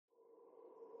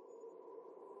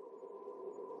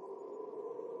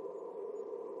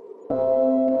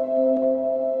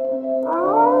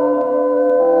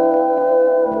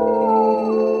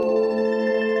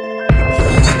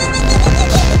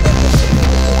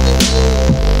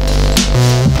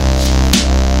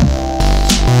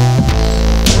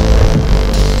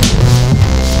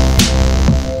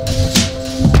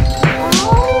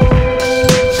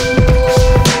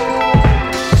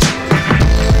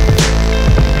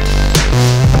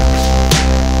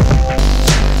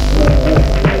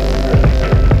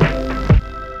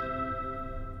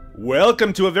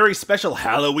welcome to a very special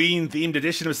Halloween-themed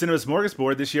edition of Cinema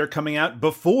Smorgasbord, this year coming out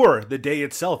before the day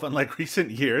itself, unlike recent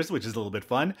years, which is a little bit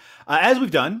fun. As we've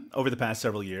done over the past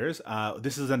several years,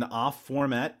 this is an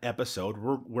off-format episode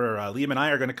where Liam and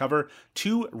I are going to cover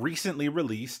two recently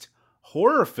released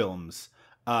horror films.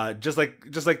 Just like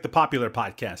the popular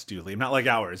podcasts do, Liam. Not like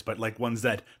ours, but like ones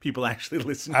that people actually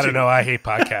listen to. I don't know. I hate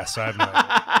podcasts, so I have no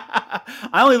idea.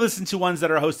 I only listen to ones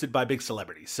that are hosted by big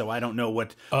celebrities, so I don't know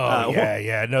what...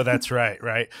 yeah. No, that's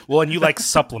right. Well, and you like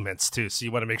supplements, too, so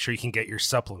you want to make sure you can get your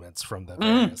supplements from the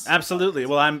various... Absolutely.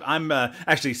 Well, I'm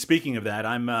actually, speaking of that,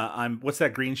 I'm what's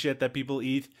that green shit that people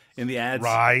eat in the ads?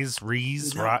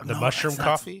 The mushroom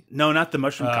coffee? No, not the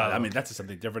mushroom coffee. I mean, that's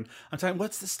something different. I'm talking,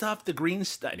 what's the stuff? The green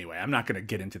stuff? Anyway, I'm not going to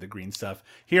get into the green stuff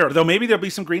here, though maybe there'll be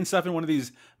some green stuff in one of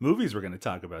these movies we're going to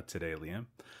talk about today, Liam.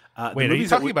 Wait, are you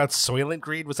talking about Soylent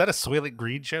Green? Was that a Soylent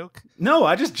Green joke? No,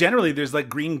 I just generally, there's like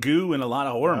green goo in a lot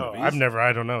of horror movies.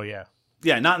 I don't know, yeah.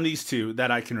 Yeah, not in these two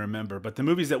that I can remember, but the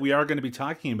movies that we are going to be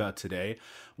talking about today,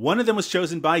 one of them was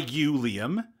chosen by you,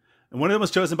 Liam, and one of them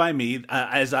was chosen by me.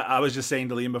 As I was just saying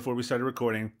to Liam before we started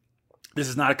recording, this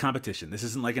is not a competition. This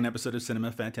isn't like an episode of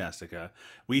Cinema Fantastica.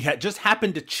 We just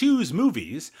happened to choose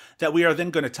movies that we are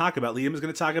then going to talk about. Liam is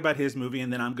going to talk about his movie,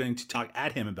 and then I'm going to talk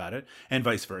at him about it, and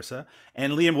vice versa.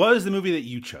 And Liam, what is the movie that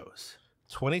you chose?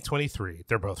 2023.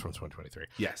 They're both from 2023.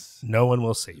 Yes. No One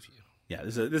Will Save You. Yeah,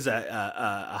 this is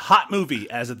a hot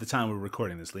movie as of the time we're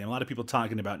recording this, Liam. A lot of people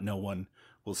talking about No One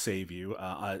Will Save You.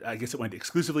 I guess it went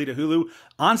exclusively to Hulu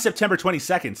on September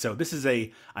 22nd, so this is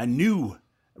a new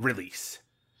release.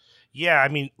 Yeah, I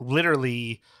mean,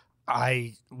 literally,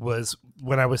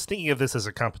 when I was thinking of this as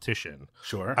a competition,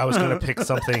 sure, I was going to pick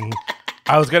something.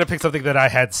 I was going to pick something that I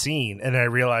had seen, and I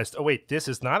realized, oh wait, this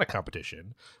is not a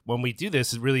competition. When we do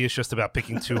this, it really is just about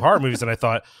picking two horror movies. And I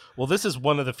thought, well, this is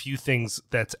one of the few things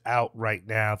that's out right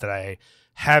now that I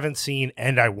haven't seen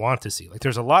and I want to see. Like,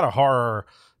 there's a lot of horror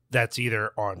that's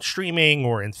either on streaming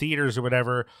or in theaters or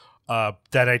whatever.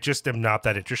 That I just am not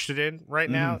that interested in right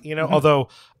now, you know, although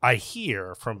I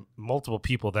hear from multiple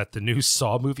people that the new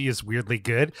Saw movie is weirdly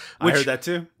good. I heard that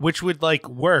too. Which would like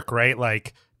work, right?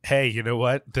 Like, hey, you know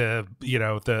what? The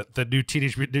new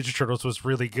Teenage Mutant Ninja Turtles was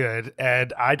really good,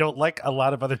 and I don't like a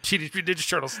lot of other Teenage Mutant Ninja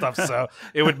Turtle stuff, so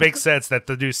it would make sense that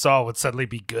the new Saw would suddenly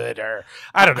be good, or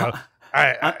I don't know.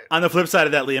 On the flip side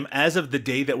of that, Liam, as of the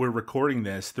day that we're recording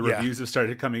this, the reviews have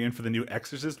started coming in for the new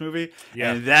Exorcist movie,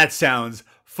 and that sounds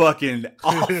fucking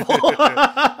awful.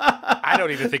 I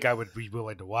don't even think I would be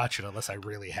willing to watch it unless I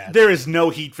really had. There is no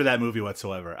heat for that movie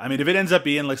whatsoever. I mean, if it ends up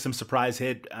being like some surprise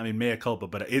hit, I mean, mea culpa,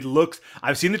 but it looks...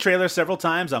 I've seen the trailer several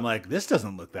times. I'm like, this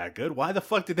doesn't look that good. Why the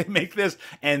fuck did they make this?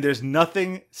 And there's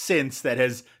nothing since that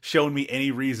has shown me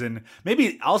any reason.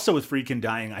 Maybe also with Freakin'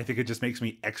 Dying, I think it just makes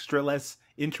me extra less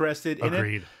interested in it.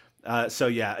 Agreed. So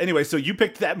yeah. Anyway, so you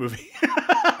picked that movie.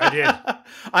 I did.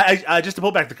 I just to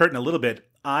pull back the curtain a little bit,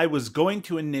 I was going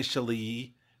to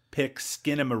initially pick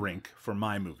Skinamarink for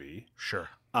my movie. Sure.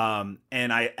 And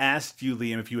I asked you,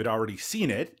 Liam, if you had already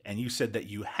seen it, and you said that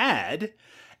you had.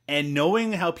 And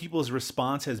knowing how people's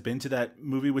response has been to that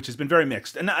movie, which has been very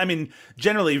mixed, and I mean,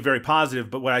 generally very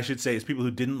positive, but what I should say is people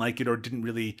who didn't like it or didn't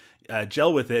really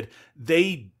gel with it,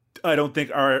 I don't think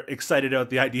are excited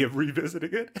about the idea of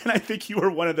revisiting it. And I think you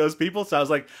were one of those people. So I was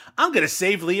like, I'm going to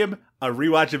save Liam a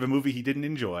rewatch of a movie he didn't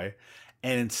enjoy.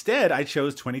 And instead, I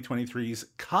chose 2023's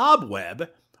Cobweb,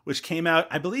 which came out,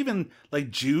 I believe, in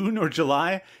like June or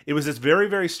July. It was this very,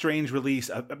 very strange release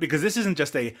because this isn't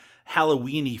just a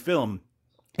Halloween-y film.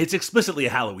 It's explicitly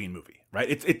a Halloween movie, right?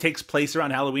 It takes place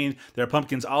around Halloween. There are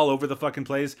pumpkins all over the fucking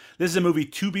place. This is a movie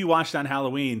to be watched on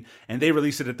Halloween, and they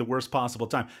released it at the worst possible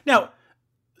time. Now,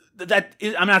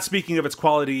 I'm not speaking of its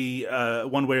quality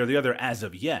one way or the other as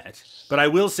of yet, but I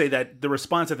will say that the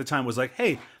response at the time was like,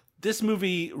 hey, this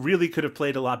movie really could have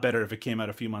played a lot better if it came out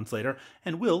a few months later,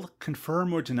 and we'll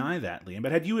confirm or deny that, Liam.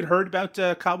 But had you heard about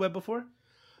Cobweb before?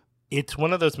 It's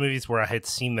one of those movies where I had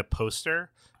seen the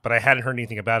poster, but I hadn't heard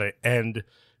anything about it, and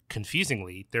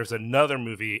confusingly, there's another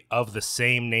movie of the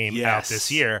same name out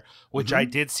this year, which I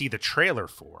did see the trailer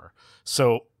for,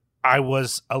 so I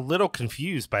was a little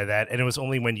confused by that, and it was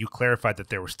only when you clarified that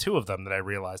there was two of them that I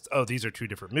realized, oh, these are two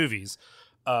different movies.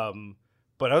 But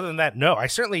other than that, no, I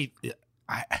certainly,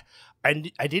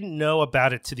 I didn't know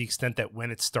about it to the extent that when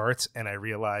it starts and I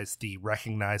realized the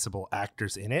recognizable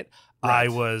actors in it, right, I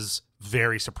was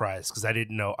very surprised because I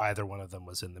didn't know either one of them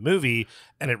was in the movie,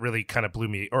 and it really kind of blew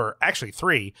me, or actually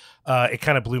three, it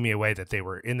kind of blew me away that they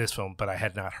were in this film, but I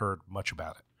had not heard much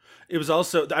about it. It was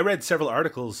also, I read several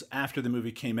articles after the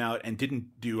movie came out and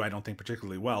didn't do, I don't think,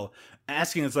 particularly well,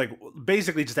 asking, it's like,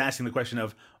 basically just asking the question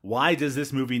of, why does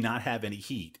this movie not have any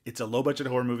heat? It's a low-budget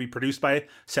horror movie produced by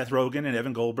Seth Rogen and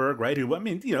Evan Goldberg, right? Who, I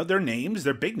mean, you know, they're names,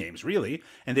 they're big names, really.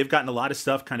 And they've gotten a lot of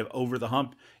stuff kind of over the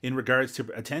hump in regards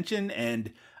to attention.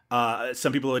 And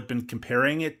some people had been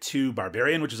comparing it to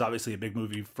Barbarian, which is obviously a big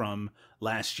movie from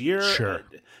last year. Sure.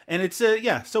 And it's,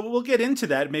 yeah, so we'll get into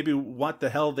that, maybe what the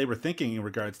hell they were thinking in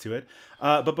regards to it.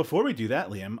 But before we do that,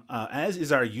 Liam, as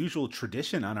is our usual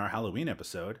tradition on our Halloween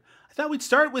episode, I thought we'd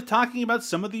start with talking about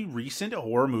some of the recent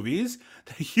horror movies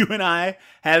that you and I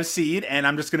have seen. And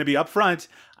I'm just going to be upfront.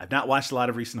 I've not watched a lot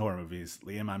of recent horror movies,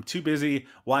 Liam. I'm too busy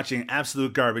watching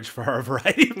absolute garbage for our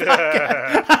variety of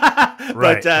podcasts.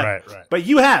 Right. But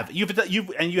you have. You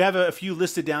have a few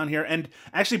listed down here. And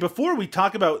actually, before we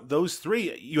talk about those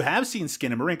three, you have seen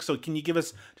Skinamarink. So can you give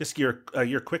us just your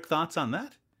quick thoughts on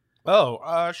that?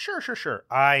 Oh, sure.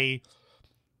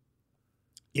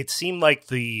 It seemed like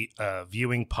the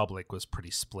viewing public was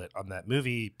pretty split on that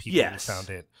movie. People who found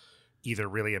it either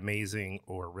really amazing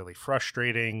or really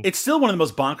frustrating. It's still one of the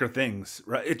most bonker things,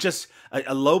 right? It's just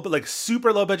a low, like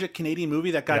super low budget Canadian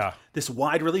movie that got this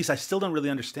wide release. I still don't really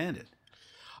understand it.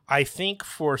 I think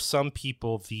for some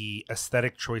people, the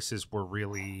aesthetic choices were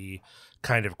really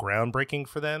kind of groundbreaking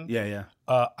for them. Yeah.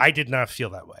 I did not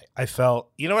feel that way. I felt,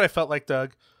 you know what I felt like,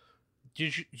 Doug?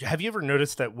 Have you ever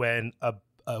noticed that when a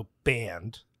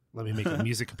band, let me make a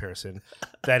music comparison,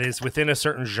 that is within a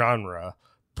certain genre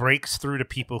breaks through to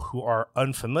people who are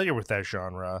unfamiliar with that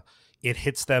genre, it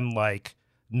hits them like,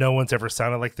 no one's ever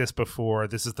sounded like this before.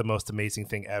 This is the most amazing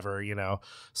thing ever, you know?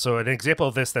 So an example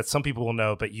of this that some people will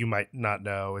know, but you might not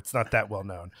know, it's not that well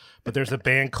known, but there's a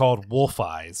band called Wolf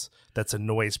Eyes that's a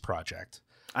noise project.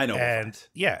 I know. And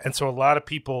and so a lot of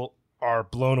people are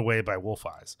blown away by Wolf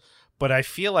Eyes. But I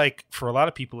feel like for a lot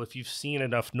of people, if you've seen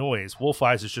enough noise, Wolf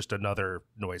Eyes is just another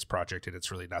noise project and it's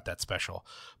really not that special.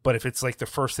 But if it's like the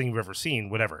first thing you've ever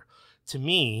seen, whatever. To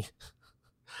me,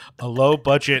 a low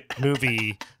budget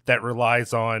movie that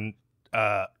relies on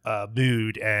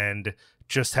mood and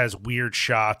just has weird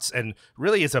shots and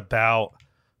really is about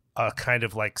a kind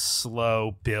of like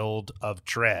slow build of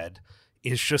dread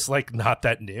is just like not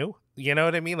that new. You know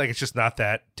what I mean? Like it's just not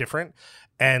that different.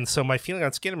 And so my feeling on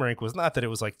Skinamarink was not that it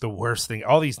was like the worst thing,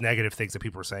 all these negative things that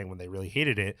people were saying when they really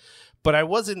hated it, but I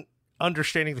wasn't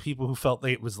understanding the people who felt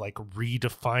like it was like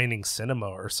redefining cinema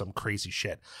or some crazy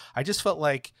shit. I just felt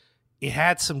like it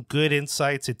had some good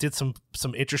insights. It did some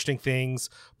interesting things,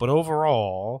 but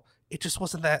overall, it just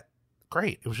wasn't that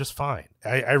great. It was just fine.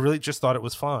 I really just thought it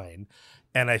was fine.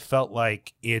 And I felt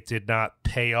like it did not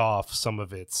pay off some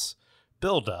of its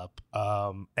buildup.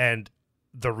 And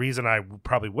the reason I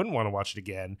probably wouldn't want to watch it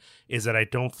again is that I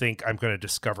don't think I'm going to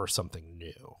discover something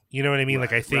new. You know what I mean?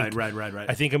 Right, like I think, right.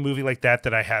 I think a movie like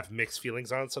that I have mixed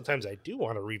feelings on. Sometimes I do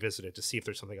want to revisit it to see if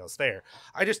there's something else there.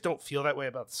 I just don't feel that way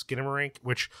about Skinamarink,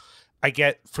 which I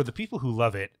get for the people who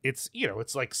love it. It's, you know,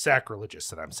 it's like sacrilegious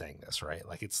that I'm saying this, right?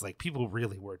 Like it's like people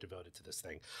really were devoted to this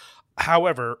thing.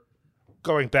 However,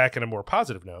 going back in a more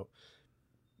positive note,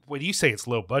 when you say it's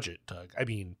low budget, Doug, I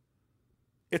mean,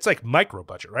 it's like micro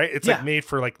budget, right? It's like made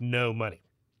for like no money.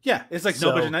 Yeah, it's like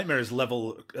No Budget Nightmares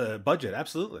level budget.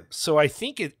 Absolutely. So I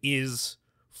think it is,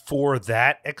 for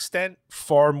that extent,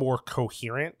 far more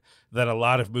coherent than a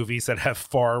lot of movies that have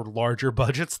far larger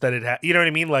budgets that it has. You know what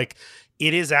I mean? Like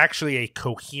it is actually a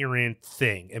coherent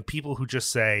thing. And people who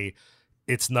just say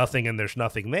it's nothing and there's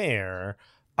nothing there,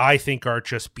 I think are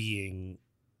just being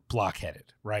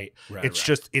blockheaded, right? It's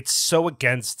just, it's so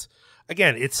against,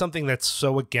 again, it's something that's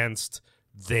so against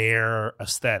their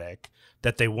aesthetic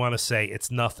that they want to say it's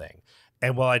nothing.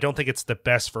 And while I don't think it's the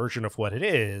best version of what it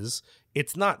is,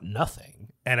 it's not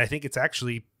nothing. And I think it's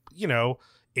actually, you know,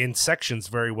 in sections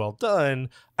very well done.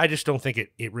 I just don't think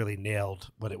it really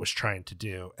nailed what it was trying to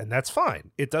do. And that's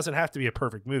fine. It doesn't have to be a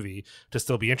perfect movie to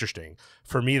still be interesting.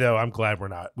 For me, though, I'm glad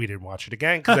we didn't watch it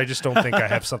again, because I just don't think I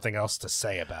have something else to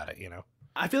say about it, you know?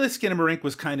 I feel like Skinamarink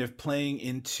was kind of playing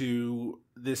into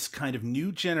this kind of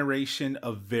new generation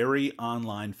of very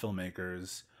online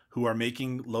filmmakers who are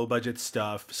making low budget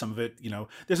stuff. Some of it, you know,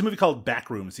 there's a movie called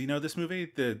Backrooms. You know this movie?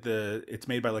 It's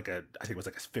made by I think it was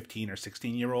like a 15 or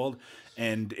 16-year-old,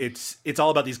 and it's all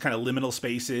about these kind of liminal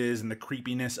spaces and the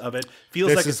creepiness of it.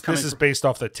 This is based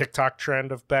off the TikTok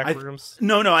trend of Backrooms.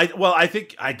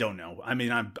 I don't know. I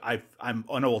mean, I'm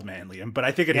an old man, Liam, but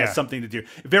I think it has something to do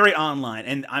very online.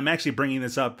 And I'm actually bringing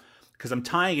this up because I'm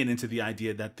tying it into the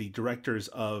idea that the directors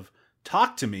of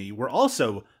Talk to Me were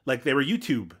also like, they were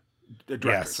YouTube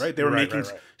directors, right? They were making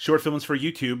short films for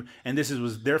YouTube, and this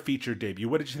was their feature debut.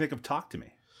 What did you think of Talk to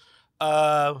Me?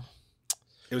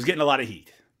 It was getting a lot of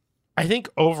heat. I think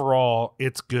overall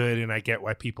it's good, and I get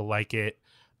why people like it.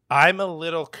 I'm a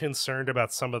little concerned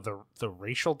about some of the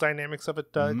racial dynamics of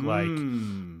it, Doug. Like,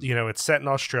 it's set in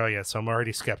Australia, so I'm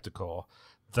already skeptical.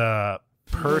 I'm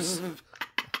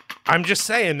just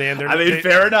saying, man.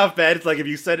 Fair enough, man. It's like if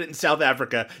you said it in South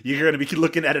Africa, you're going to be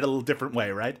looking at it a little different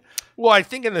way, right? Well, I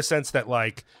think in the sense that,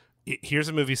 like, here's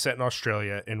a movie set in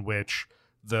Australia in which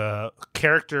the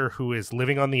character who is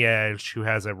living on the edge, who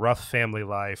has a rough family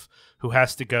life, who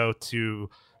has to go to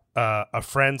a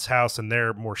friend's house and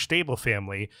their more stable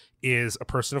family is a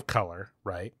person of color,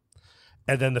 right?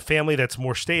 And then the family that's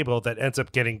more stable that ends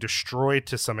up getting destroyed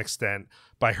to some extent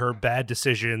by her bad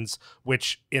decisions,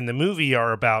 which in the movie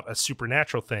are about a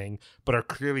supernatural thing, but are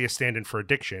clearly a stand-in for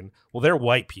addiction. Well, they're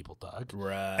white people, Doug.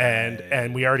 Right.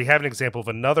 And we already have an example of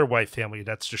another white family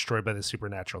that's destroyed by the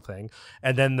supernatural thing.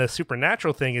 And then the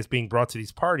supernatural thing is being brought to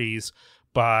these parties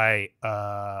by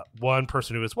one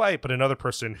person who is white, but another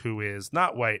person who is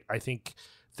not white. I think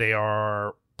they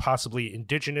are possibly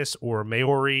indigenous or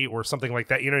Maori or something like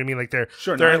that. You know what I mean? Like they're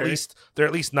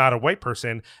at least not a white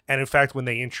person. And in fact, when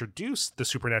they introduce the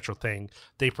supernatural thing,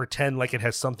 they pretend like it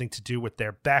has something to do with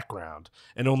their background.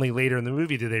 And only later in the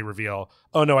movie do they reveal,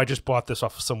 oh no, I just bought this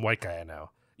off of some white guy I know.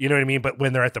 You know what I mean? But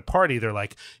when they're at the party, they're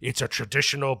like, it's a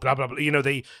traditional blah, blah, blah. You know,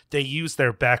 they use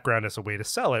their background as a way to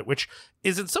sell it, which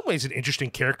is in some ways an interesting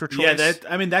character choice. Yeah,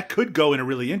 that could go in a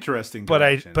really interesting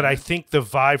direction. But I think the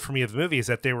vibe for me of the movie is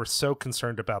that they were so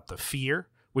concerned about the fear,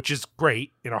 which is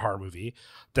great in a horror movie,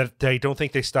 that they don't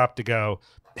think they stopped to go,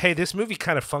 hey, this movie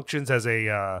kind of functions as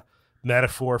a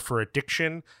metaphor for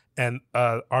addiction, and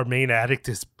our main addict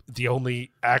is the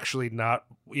only actually not,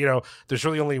 there's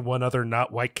really only one other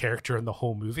not white character in the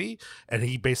whole movie, and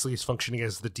he basically is functioning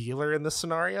as the dealer in this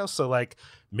scenario. So like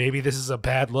maybe this is a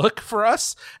bad look for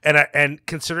us. And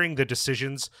considering the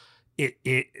decisions,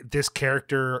 this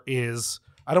character is,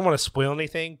 I don't want to spoil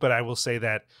anything, but I will say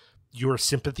that your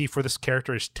sympathy for this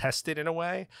character is tested in a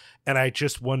way. And I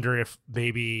just wonder if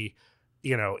maybe,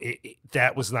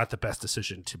 that was not the best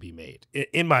decision to be made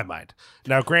in my mind.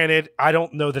 Now, granted, I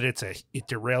don't know that it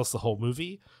derails the whole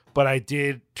movie, but I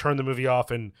did turn the movie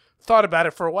off and thought about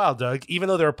it for a while, Doug, even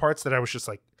though there are parts that I was just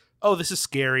like, oh, this is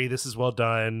scary. This is well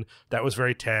done. That was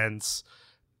very tense.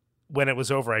 When it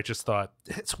was over, I just thought,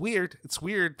 it's weird. It's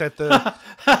weird that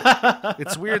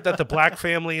the black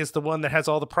family is the one that has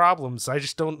all the problems. I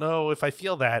just don't know if I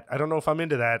feel that. I don't know if I'm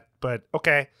into that, but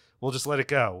okay. We'll just let it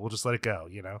go.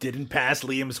 Didn't pass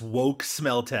Liam's woke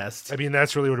smell test. I mean,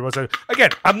 that's really what it was.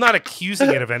 Again, I'm not accusing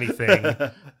it of anything.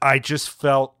 I just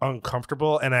felt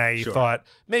uncomfortable, and I thought,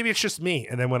 maybe it's just me.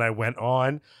 And then when I went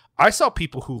on, I saw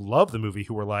people who love the movie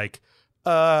who were like,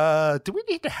 do we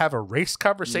need to have a race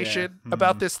conversation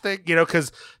about this thing?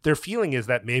 Because their feeling is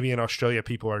that maybe in Australia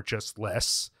people are just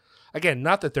less. Again,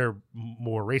 not that they're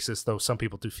more racist, though some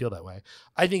people do feel that way.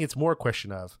 I think it's more a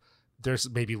question of, there's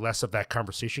maybe less of that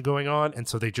conversation going on, and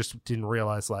so they just didn't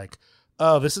realize, like,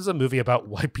 oh, this is a movie about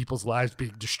white people's lives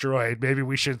being destroyed. Maybe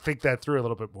we should think that through a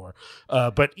little bit more.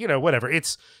 But whatever.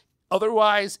 It's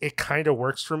otherwise it kind of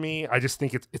works for me. I just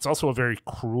think it's also a very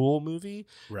cruel movie,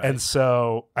 right. And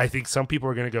so I think some people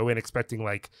are going to go in expecting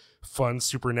like fun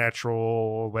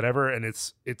supernatural whatever, and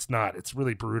it's not. It's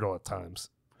really brutal at times.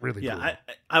 Really brutal.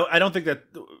 I don't think that,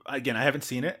 again, I haven't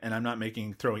seen it, and I'm not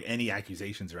throwing any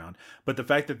accusations around, but the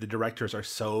fact that the directors are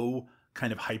so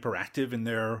kind of hyperactive in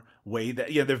their way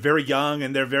that, they're very young,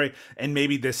 and and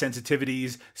maybe the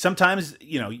sensitivities, sometimes,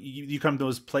 you come to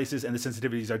those places and the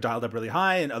sensitivities are dialed up really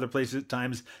high, and other places,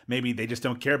 times, maybe they just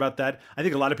don't care about that. I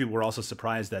think a lot of people were also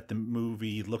surprised that the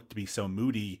movie looked to be so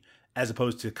moody, as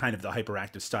opposed to kind of the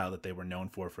hyperactive style that they were known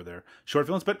for their short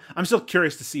films. But I'm still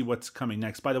curious to see what's coming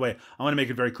next. By the way, I want to make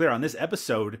it very clear, on this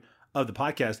episode of the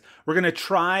podcast, we're going to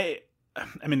try,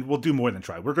 we'll do more than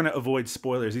try. We're going to avoid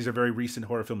spoilers. These are very recent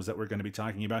horror films that we're going to be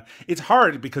talking about. It's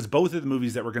hard because both of the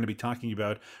movies that we're going to be talking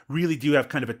about really do have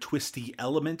kind of a twisty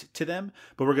element to them,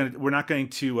 but we're not going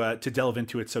to delve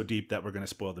into it so deep that we're going to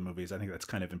spoil the movies. I think that's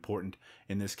kind of important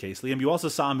in this case. Liam, you also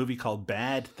saw a movie called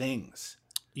Bad Things.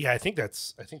 Yeah, I think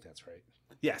that's right.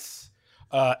 Yes.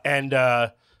 And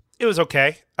it was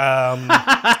okay.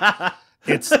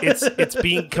 It's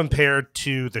being compared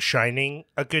to The Shining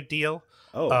a good deal.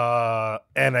 Oh.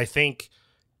 And I think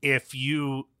if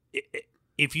you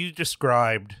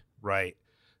described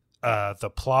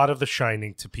the plot of The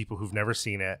Shining to people who've never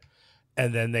seen it,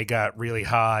 and then they got really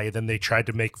high, then they tried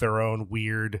to make their own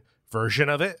weird version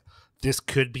of it, this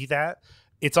could be that.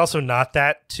 It's also not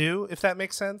that, too, if that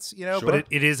makes sense, Sure. But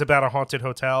it is about a haunted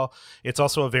hotel. It's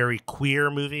also a very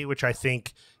queer movie, which I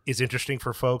think is interesting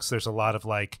for folks. There's a lot of,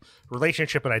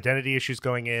 relationship and identity issues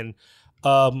going in.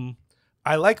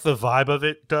 I like the vibe of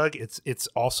it, Doug. It's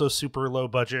also super low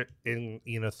budget. In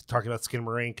talking about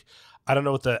Skinamarink, I don't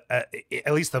know what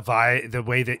at least the vibe, the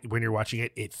way that when you're watching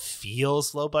it, it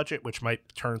feels low budget, which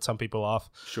might turn some people off.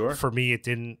 Sure. For me, it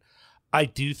didn't. I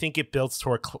do think it builds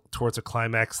towards a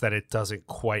climax that it doesn't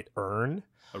quite earn.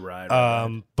 Right.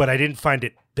 But I didn't find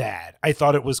it bad. I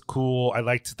thought it was cool. I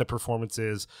liked the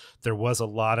performances. There was a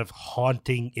lot of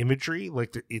haunting imagery.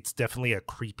 Like it's definitely a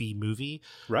creepy movie.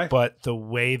 Right. But the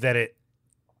way that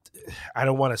I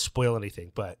don't want to spoil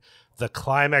anything, but the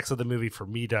climax of the movie for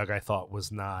me, Doug, I thought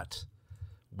was not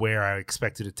where I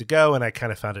expected it to go, and I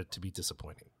kind of found it to be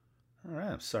disappointing. All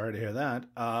right, I'm sorry to hear that.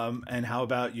 And how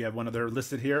about you have one other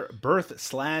listed here,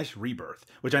 Birth/Rebirth,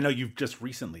 which I know you've just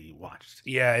recently watched.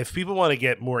 Yeah, if people want to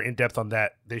get more in depth on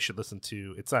that, they should listen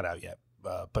to. It's not out yet,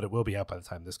 but it will be out by the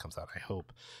time this comes out, I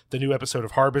hope. The new episode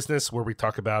of Horror Business where we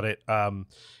talk about it.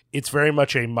 It's very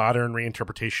much a modern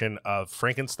reinterpretation of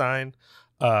Frankenstein,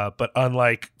 but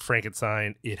unlike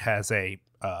Frankenstein, it has a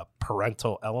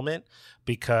parental element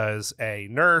because a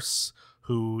nurse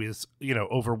who is,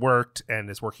 overworked and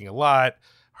is working a lot.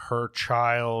 Her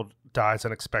child dies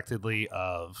unexpectedly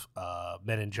of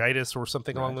meningitis or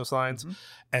something along those lines. Mm-hmm.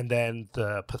 And then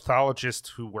the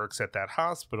pathologist who works at that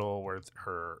hospital where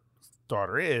her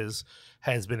daughter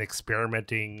has been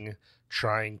experimenting,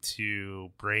 trying to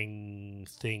bring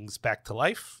things back to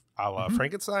life, a la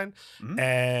Frankenstein. Mm-hmm.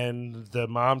 And the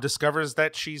mom discovers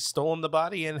that she's stolen the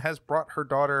body and has brought her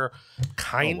daughter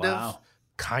kind of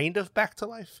back to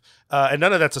life. And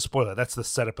none of that's a spoiler. That's the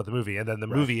setup of the movie. And then the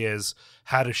movie is,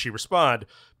 how does she respond?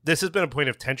 This has been a point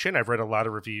of tension. I've read a lot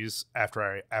of reviews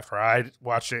after I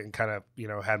watched it and kind of,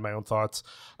 had my own thoughts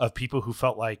of people who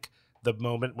felt like the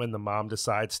moment when the mom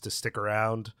decides to stick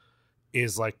around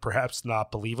is like perhaps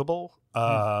not believable.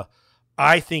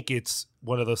 I think it's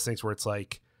one of those things where it's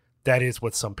like, that is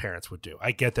what some parents would do.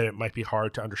 I get that it might be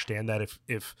hard to understand that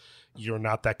if you're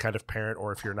not that kind of parent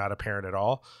or if you're not a parent at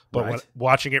all. But when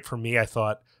watching it for me, I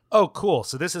thought, oh, cool.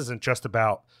 So this isn't just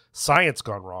about science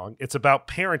gone wrong. It's about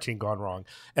parenting gone wrong.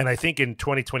 And I think in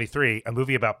 2023, a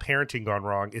movie about parenting gone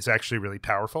wrong is actually really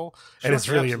powerful. And it's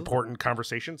really important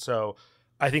conversation. So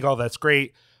I think all that's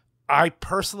great. I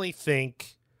personally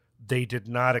think they did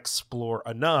not explore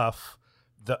enough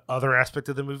the other aspect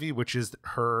of the movie, which is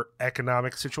her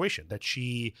economic situation, that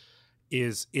she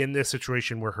is in this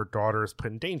situation where her daughter is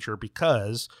put in danger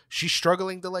because she's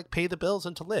struggling to pay the bills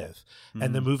and to live. Mm-hmm.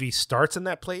 And the movie starts in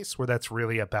that place where that's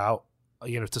really about,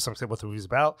 to some extent what the movie's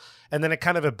about. And then it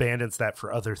kind of abandons that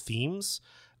for other themes.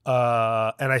 And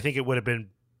I think it would have been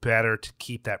better to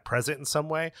keep that present in some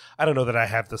way. I don't know that I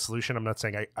have the solution. I'm not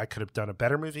saying I could have done a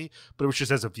better movie, but it was just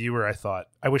as a viewer, I thought,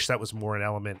 I wish that was more an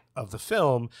element of the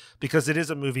film because it is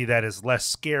a movie that is less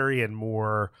scary and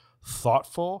more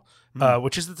thoughtful,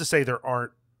 which isn't to say there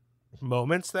aren't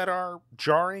moments that are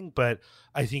jarring, but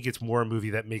I think it's more a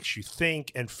movie that makes you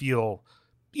think and feel,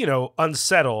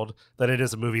 unsettled, that it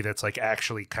is a movie that's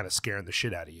actually kind of scaring the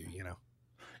shit out of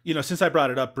you, Since I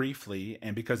brought it up briefly,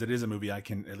 and because it is a movie I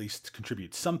can at least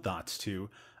contribute some thoughts to,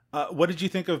 what did you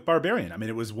think of Barbarian? I mean,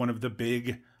 it was one of the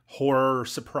big horror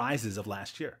surprises of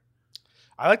last year.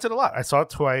 I liked it a lot. I saw it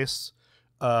twice.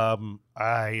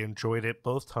 I enjoyed it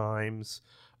both times.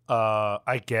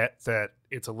 I get that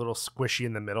it's a little squishy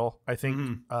in the middle, I think.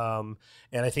 Mm-hmm.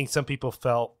 And I think some people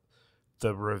felt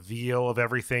the reveal of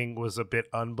everything was a bit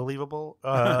unbelievable.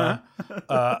 I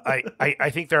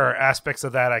think there are aspects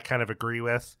of that I kind of agree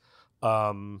with.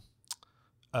 But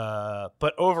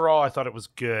overall, I thought it was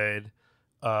good.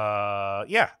 I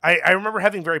remember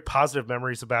having very positive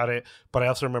memories about it, but I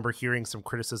also remember hearing some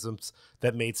criticisms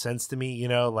that made sense to me,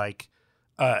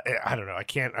 I don't know. I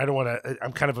don't want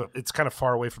to, it's kind of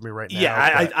far away from me right now.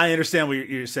 Yeah, I understand what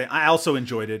you're saying. I also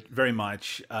enjoyed it very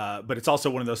much. But it's also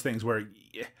one of those things where,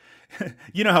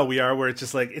 you know how we are, where it's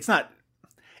just it's not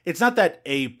that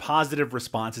a positive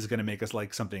response is going to make us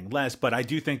like something less, but I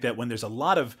do think that when there's a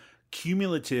lot of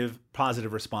cumulative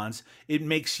positive response, it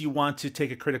makes you want to take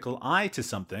a critical eye to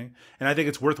something. And I think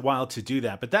it's worthwhile to do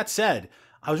that. But that said,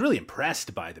 I was really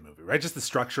impressed by the movie, right? Just the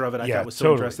structure of it, I thought was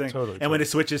so interesting. Totally. When it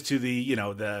switches to the,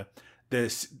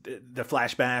 the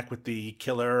flashback with the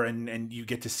killer, and you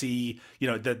get to see,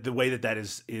 the way that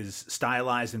is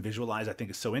stylized and visualized, I think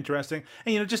is so interesting.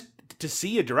 And just to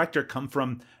see a director come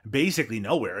from basically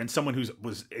nowhere, and someone who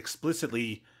was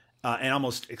explicitly and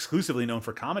almost exclusively known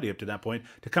for comedy up to that point,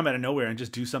 to come out of nowhere and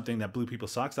just do something that blew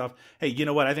people's socks off. Hey, you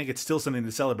know what? I think it's still something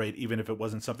to celebrate, even if it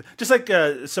wasn't something. Just like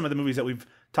some of the movies that we've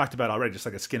talked about already, just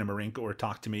like a Skinamarink or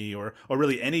Talk to Me, or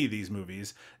really any of these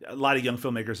movies. A lot of young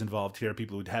filmmakers involved here,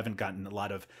 people who haven't gotten a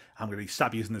lot of, I'm going to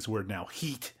stop using this word now,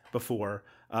 heat before.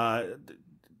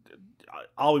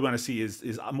 all we want to see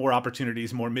is more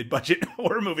opportunities, more mid-budget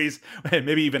horror movies, and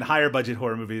maybe even higher budget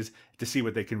horror movies to see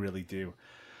what they can really do.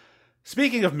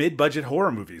 Speaking of mid-budget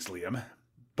horror movies, Liam,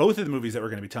 both of the movies that we're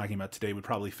going to be talking about today would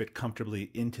probably fit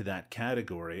comfortably into that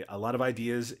category. A lot of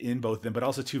ideas in both of them, but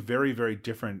also two very, very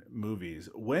different movies.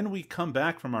 When we come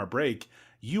back from our break,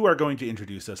 you are going to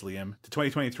introduce us, Liam, to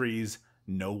 2023's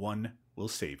No One Will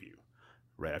Save You.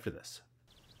 Right after this.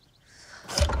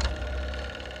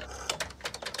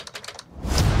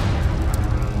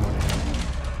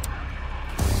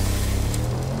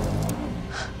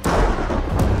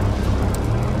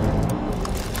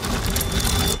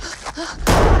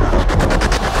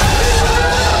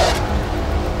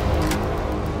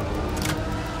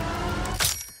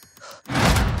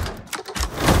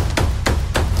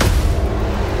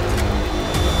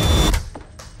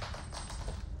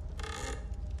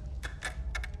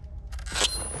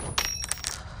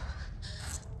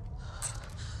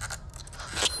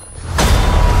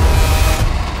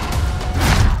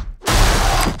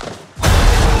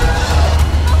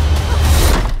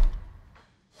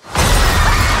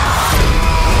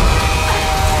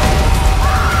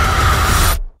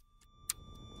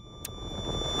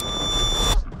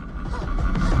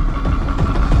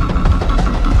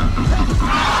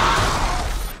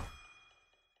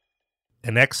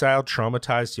 An exiled,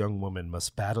 traumatized young woman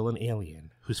must battle an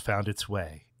alien who's found its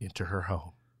way into her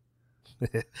home.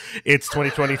 It's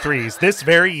 2023's This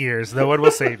Very Year's No One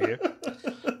Will Save You.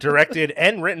 Directed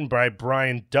and written by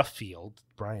Brian Duffield.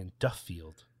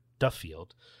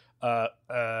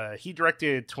 He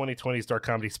directed 2020's dark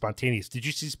comedy Spontaneous. Did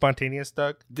you see Spontaneous,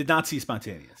 Doug? Did not see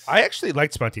Spontaneous. I actually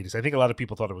liked Spontaneous. I think a lot of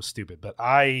people thought it was stupid, but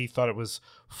I thought it was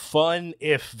fun,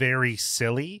 if very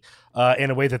silly, in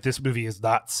a way that this movie is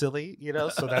not silly,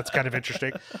 so that's kind of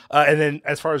interesting. And then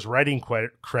as far as writing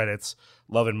credits,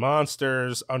 Love and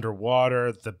Monsters,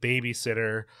 Underwater, The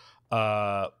Babysitter.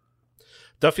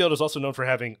 Duffield is also known for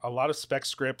having a lot of spec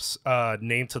scripts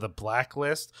named to the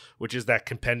Blacklist, which is that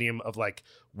compendium of like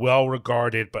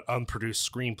well-regarded but unproduced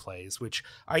screenplays, which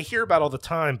I hear about all the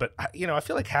time. But I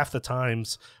feel like half the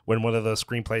times when one of those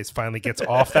screenplays finally gets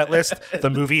off that list, the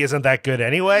movie isn't that good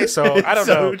anyway. So I don't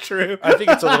know. True. I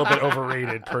think it's a little bit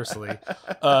overrated, personally.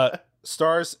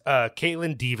 Stars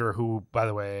Caitlin Dever, who, by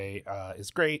the way,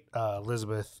 is great.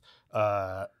 Elizabeth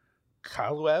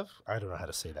Cobweb. I don't know how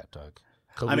to say that, Doug.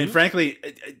 I mean, frankly,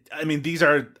 these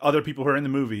are other people who are in the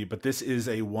movie, but this is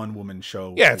a one-woman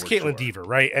show. Yeah, it's Caitlin Dever,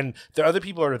 right? And the other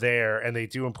people are there, and they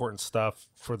do important stuff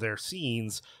for their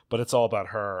scenes, but it's all about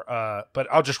her. But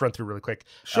I'll just run through really quick.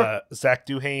 Sure. Zach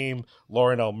Duhame,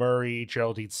 Lauren L. Murray,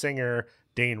 Geraldine Singer,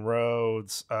 Dane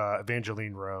Rhodes,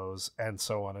 Evangeline Rose, and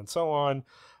so on and so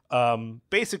on.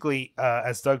 Basically,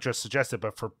 as Doug just suggested,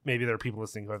 but for maybe there are people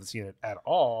listening who haven't seen it at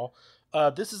all,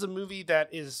 this is a movie that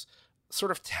is sort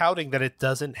of touting that it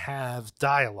doesn't have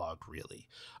dialogue, really.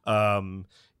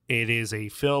 It is a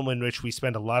film in which we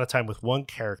spend a lot of time with one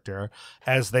character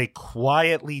as they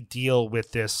quietly deal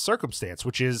with this circumstance,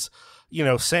 which is,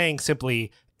 saying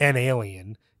simply an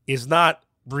alien is not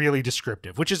really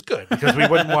descriptive, which is good because we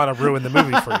wouldn't want to ruin the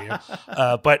movie for you.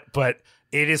 But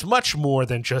it is much more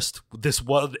than just this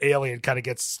one alien kind of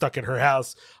gets stuck in her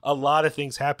house. A lot of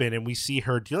things happen, and we see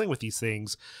her dealing with these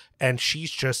things, and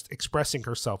she's just expressing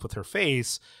herself with her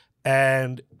face,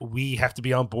 and we have to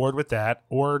be on board with that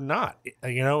or not,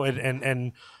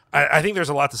 and I think there's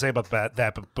a lot to say about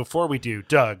that. But before we do,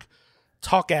 Doug,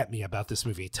 talk at me about this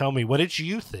movie. Tell me, what did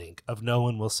you think of No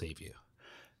One Will Save You?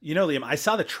 Liam, I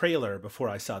saw the trailer before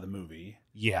I saw the movie.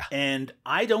 Yeah. And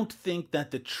I don't think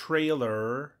that the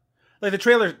trailer... Like, the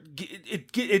trailer,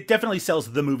 it definitely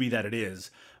sells the movie that it is.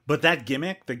 But that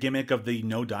gimmick, the gimmick of the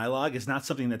no dialogue, is not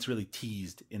something that's really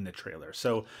teased in the trailer.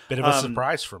 So, bit of a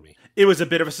surprise for me. It was a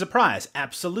bit of a surprise,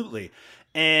 absolutely.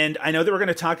 And I know that we're going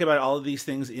to talk about all of these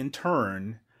things in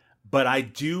turn, but I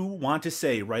do want to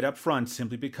say right up front,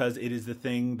 simply because it is the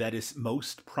thing that is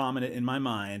most prominent in my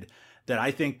mind, that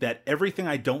I think that everything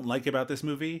I don't like about this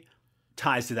movie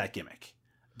ties to that gimmick.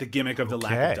 The gimmick of the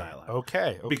lack of dialogue.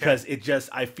 Okay. Because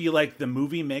I feel like the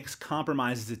movie makes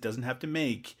compromises it doesn't have to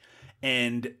make,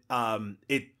 and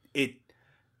it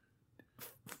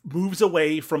moves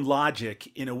away from logic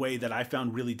in a way that I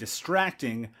found really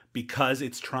distracting because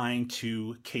it's trying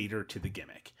to cater to the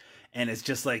gimmick. And it's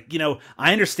just like,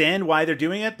 I understand why they're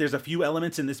doing it. There's a few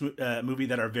elements in this movie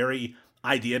that are very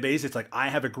idea-based. It's like, I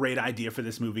have a great idea for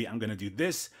this movie. I'm going to do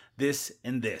this, this,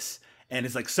 and this. And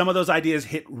it's like some of those ideas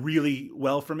hit really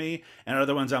well for me, and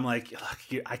other ones I'm like,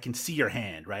 look, I can see your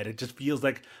hand, right? It just feels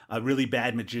like a really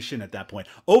bad magician at that point.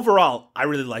 Overall, I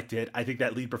really liked it. I think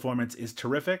that lead performance is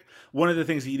terrific. One of the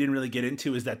things that you didn't really get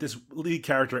into is that this lead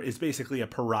character is basically a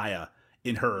pariah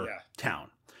in her town.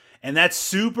 And that's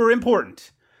super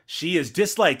important. She is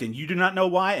disliked, and you do not know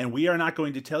why, and we are not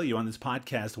going to tell you on this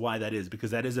podcast why that is,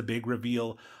 because that is a big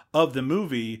reveal of the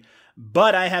movie.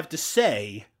 But I have to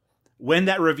say, when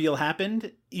that reveal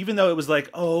happened, even though it was like,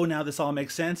 oh, now this all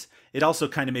makes sense, it also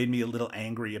kind of made me a little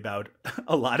angry about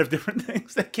a lot of different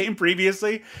things that came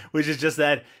previously, which is just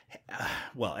that,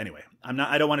 well, anyway,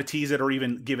 I don't want to tease it or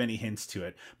even give any hints to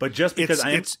it, but just because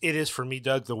it is for me,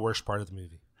 Doug, the worst part of the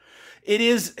movie.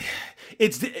 It's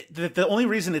the only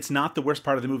reason it's not the worst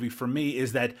part of the movie for me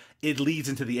is that it leads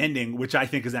into the ending, which I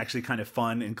think is actually kind of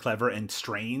fun and clever and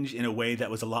strange in a way that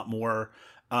was a lot more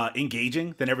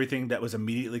engaging than everything that was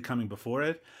immediately coming before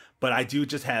it. But I do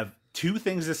just have two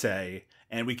things to say,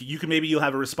 and you'll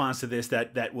have a response to this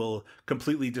that will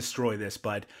completely destroy this.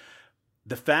 But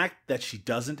the fact that she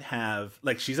doesn't have,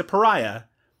 like, she's a pariah.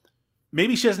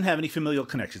 Maybe she doesn't have any familial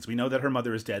connections. We know that her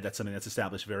mother is dead. That's something that's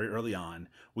established very early on.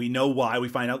 We know why. We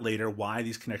find out later why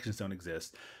these connections don't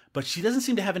exist. But she doesn't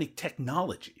seem to have any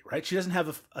technology, right? She doesn't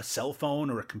have a cell phone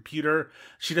or a computer.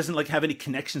 She doesn't have any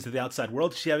connections to the outside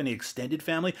world. Does she have any extended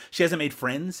family? She hasn't made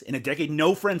friends in a decade.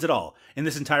 No friends at all in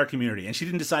this entire community. And she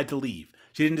didn't decide to leave.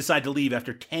 She didn't decide to leave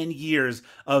after 10 years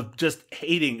of just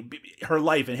hating her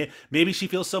life. And maybe she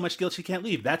feels so much guilt she can't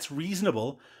leave. That's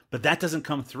reasonable, but that doesn't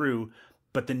come through.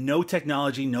 But the no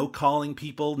technology, no calling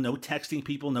people, no texting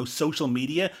people, no social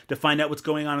media to find out what's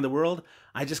going on in the world,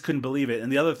 I just couldn't believe it. And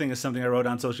the other thing is something I wrote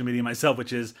on social media myself,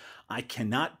 which is I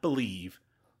cannot believe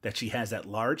that she has that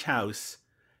large house,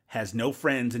 has no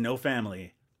friends and no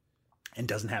family, and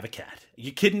doesn't have a cat. Are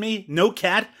you kidding me? No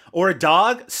cat or a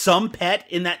dog, some pet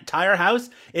in that entire house?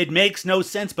 It makes no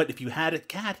sense. But if you had a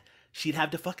cat, she'd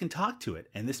have to fucking talk to it.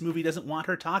 And this movie doesn't want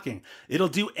her talking. It'll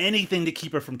do anything to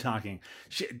keep her from talking.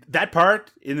 That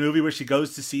part in the movie where she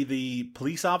goes to see the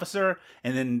police officer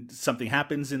and then something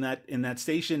happens in that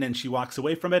station and she walks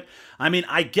away from it. I mean,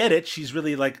 I get it. She's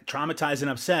really like traumatized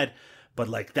and upset. But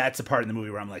like, that's a part in the movie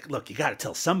where I'm like, look, you got to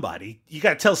tell somebody. You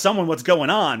got to tell someone what's going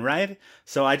on, right?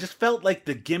 So I just felt like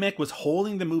the gimmick was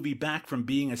holding the movie back from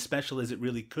being as special as it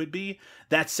really could be.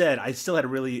 That said, I still had a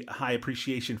really high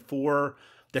appreciation for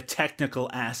the technical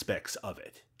aspects of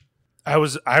it. I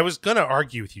was going to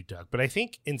argue with you, Doug, but I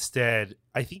think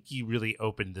you really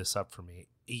opened this up for me.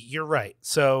 You're right.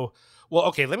 So, well,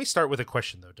 okay, let me start with a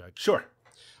question though, Doug. Sure.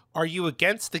 Are you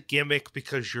against the gimmick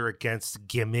because you're against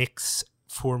gimmicks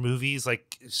for movies,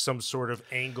 like some sort of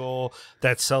angle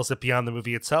that sells it beyond the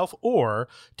movie itself? Or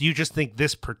do you just think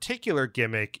this particular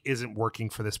gimmick isn't working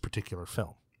for this particular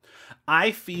film?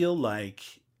 I feel like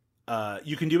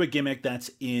you can do a gimmick that's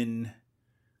in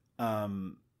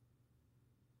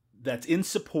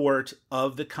support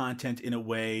of the content in a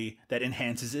way that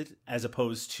enhances it as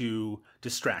opposed to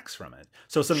distracts from it.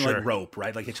 So something like Rope,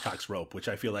 right? Like Hitchcock's Rope, which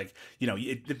I feel like,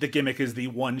 the gimmick is the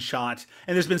one shot.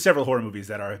 And there's been several horror movies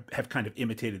that have kind of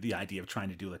imitated the idea of trying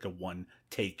to do like a one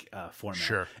take format.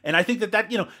 Sure. And I think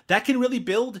that can really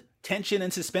build tension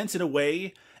and suspense in a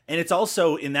way. And it's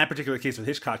also, in that particular case with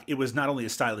Hitchcock, it was not only a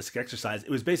stylistic exercise, it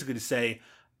was basically to say,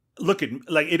 look at,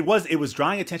 like, it was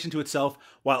drawing attention to itself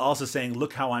while also saying,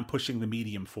 look how I'm pushing the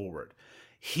medium forward.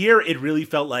 Here, it really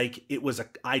felt like it was an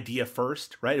idea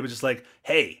first, right? It was just like,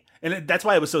 hey, and that's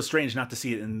why it was so strange not to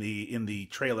see it in the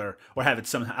trailer or have it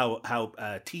somehow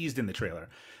teased in the trailer.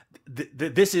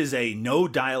 This is a no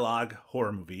dialogue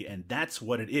horror movie, and that's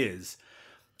what it is.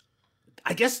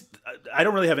 I guess I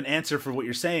don't really have an answer for what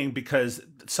you're saying, because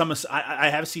I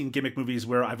have seen gimmick movies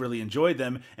where I've really enjoyed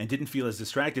them and didn't feel as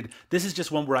distracted. This is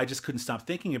just one where I just couldn't stop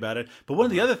thinking about it. But one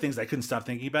of the other things I couldn't stop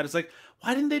thinking about is like,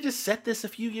 why didn't they just set this a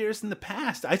few years in the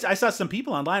past? I saw some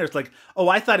people online. It's like, oh,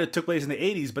 I thought it took place in the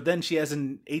 80s, but then she has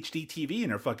an HD TV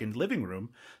in her fucking living room.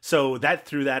 So that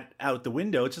threw that out the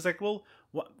window. It's just like, well,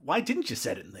 why didn't you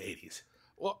set it in the 80s?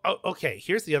 Well, okay,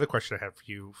 here's the other question I have for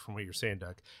you from what you're saying,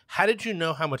 Doug. How did you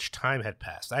know how much time had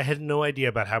passed? I had no idea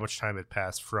about how much time had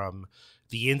passed from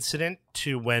the incident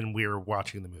to when we were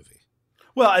watching the movie.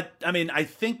 Well, I mean, I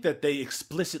think that they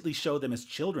explicitly show them as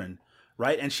children,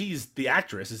 right? And the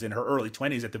actress is in her early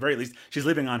 20s at the very least. She's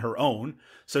living on her own.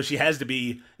 So she has to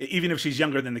be, even if she's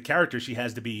younger than the character, she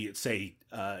has to be, say,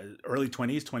 early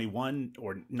 20s, 21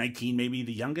 or 19, maybe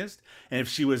the youngest. And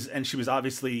she was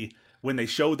obviously, when they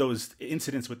show those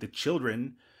incidents with the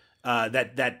children,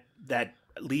 that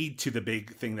lead to the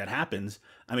big thing that happens.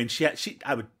 I mean,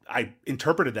 I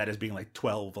interpreted that as being like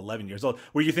 12, 11 years old.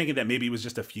 Were you thinking that maybe it was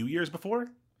just a few years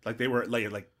before? Like they were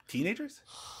like teenagers?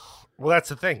 Well, that's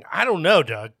the thing. I don't know,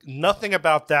 Doug. Nothing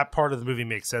about that part of the movie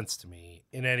makes sense to me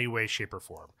in any way, shape, or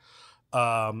form.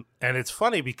 And it's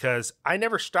funny because I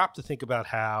never stopped to think about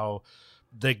how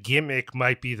the gimmick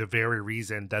might be the very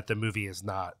reason that the movie is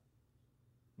not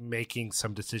making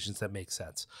some decisions that make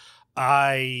sense.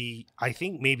 I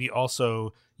think maybe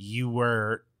also you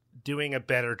were doing a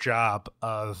better job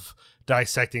of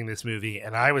dissecting this movie,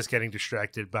 and I was getting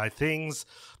distracted by things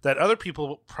that other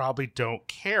people probably don't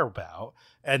care about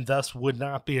and thus would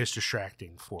not be as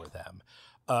distracting for them.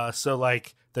 So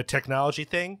like the technology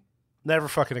thing never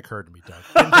fucking occurred to me, Doug.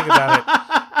 Didn't think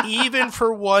about it. Even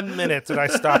for 1 minute did I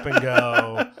stop and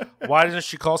go, why doesn't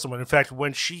she call someone? In fact,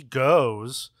 when she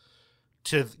goes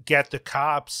to get the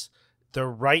cops, the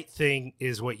right thing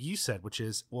is what you said, which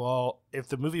is, well, if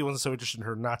the movie wasn't so interested in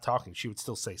her not talking, she would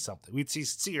still say something. We'd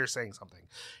see her saying something.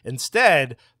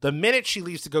 Instead, the minute she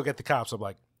leaves to go get the cops, I'm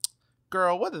like,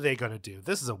 girl, what are they going to do?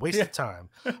 This is a waste of time.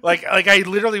 Like I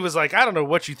literally was like, I don't know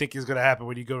what you think is going to happen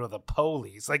when you go to the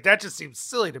police. Like, that just seems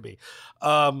silly to me.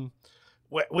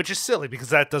 Which is silly because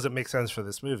that doesn't make sense for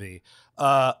this movie.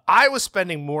 I was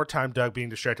spending more time, Doug, being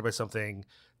distracted by something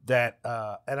that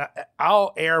and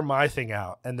I'll air my thing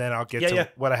out, and then I'll get to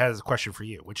what I had as a question for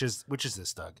you, which is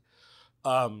this, Doug.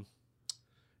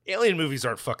 Alien movies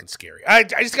aren't fucking scary. I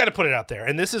just got to put it out there,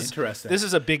 and this is interesting. This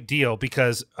is a big deal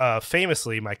because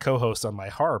famously, my co-host on my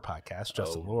horror podcast,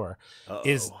 Justin Lohr,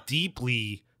 is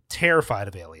deeply terrified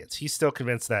of aliens. He's still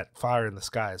convinced that Fire in the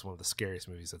Sky is one of the scariest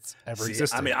movies that's ever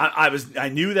existed. I mean, I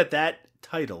knew that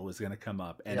title was going to come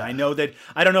up, and I know that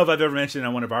I don't know if I've ever mentioned it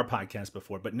on one of our podcasts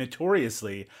before, but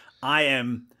notoriously, I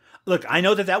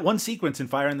know that one sequence in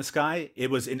Fire in the Sky,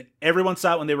 everyone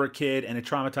saw it when they were a kid, and it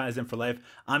traumatized them for life.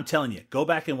 I'm telling you, go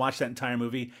back and watch that entire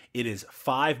movie. It is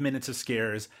 5 minutes of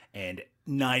scares and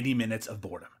 90 minutes of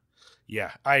boredom.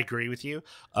 Yeah, I agree with you.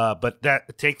 But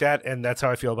take that, and that's how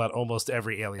I feel about almost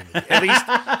every Alien movie.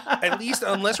 At least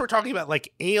unless we're talking about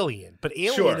like Alien. But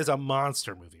Alien is a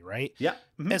monster movie, right? Yeah.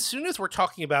 Mm-hmm. As soon as we're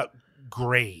talking about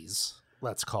greys,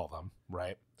 let's call them,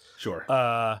 right? Sure.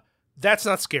 That's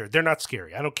not scary. They're not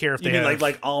scary. I don't care if they mean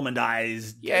like almond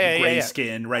eyes, gray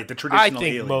skin, right? The traditional. I think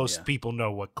alien, most people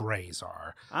know what greys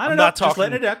are. I'm not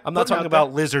talking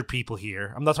about lizard people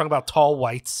here. I'm not talking about tall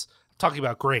whites. I'm talking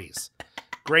about greys.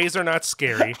 Greys are not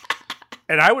scary.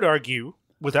 And I would argue,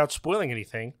 without spoiling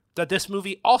anything, that this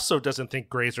movie also doesn't think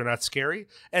greys are not scary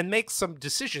and makes some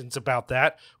decisions about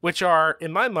that, which are,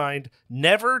 in my mind,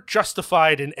 never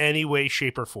justified in any way,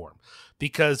 shape, or form.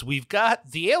 Because we've got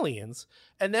the aliens,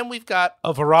 and then we've got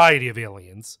a variety of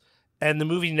aliens, and the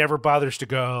movie never bothers to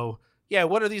go, yeah,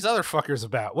 what are these other fuckers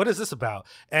about? What is this about?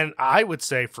 And I would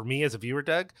say, for me as a viewer,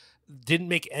 Doug, didn't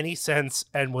make any sense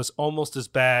and was almost as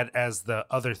bad as the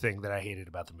other thing that I hated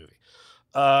about the movie.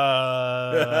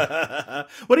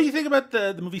 What do you think about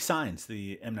the movie Signs,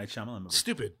 the M. Night Shyamalan movie?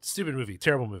 Stupid movie,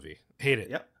 terrible movie. Hate it.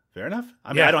 Yep. Fair enough.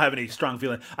 I mean, I don't have any strong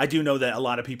feeling. I do know that a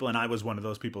lot of people, and I was one of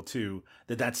those people too,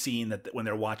 that scene that when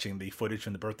they're watching the footage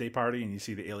from the birthday party and you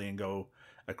see the alien go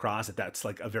across, that's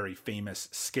like a very famous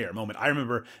scare moment. I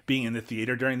remember being in the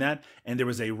theater during that, and there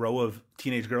was a row of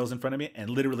teenage girls in front of me, and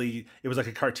literally it was like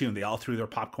a cartoon. They all threw their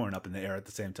popcorn up in the air at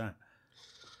the same time.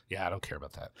 Yeah, I don't care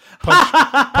about that.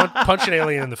 Punch an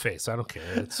alien in the face. I don't care.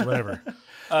 It's whatever.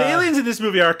 The aliens in this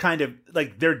movie are kind of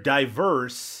like, they're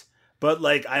diverse, but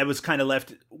like I was kind of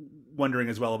left wondering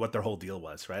as well what their whole deal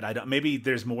was, right? Maybe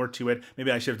there's more to it.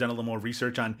 Maybe I should have done a little more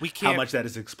research on how much that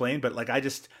is explained, but like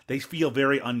they feel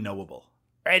very unknowable.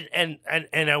 And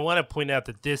I want to point out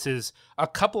that this is a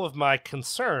couple of my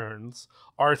concerns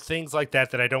are things like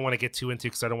that I don't want to get too into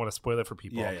because I don't want to spoil it for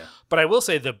people. Yeah. But I will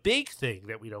say the big thing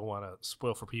that we don't want to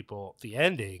spoil for people, the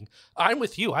ending, I'm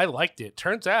with you. I liked it.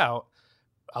 Turns out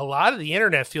a lot of the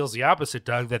internet feels the opposite,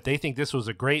 Doug, that they think this was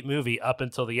a great movie up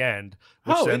until the end,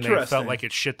 which then they felt like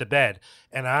it shit the bed.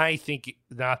 And I think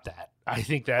not that. I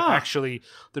think that actually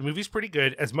the movie's pretty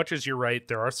good. As much as you're right,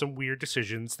 there are some weird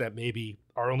decisions that maybe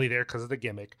are only there because of the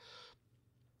gimmick.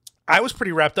 I was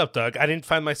pretty wrapped up, Doug. I didn't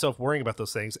find myself worrying about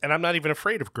those things, and I'm not even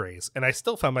afraid of greys. And I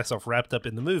still found myself wrapped up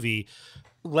in the movie,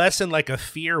 less in like a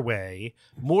fear way,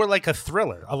 more like a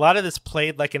thriller. A lot of this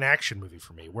played like an action movie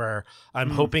for me, where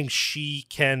I'm hoping she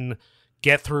can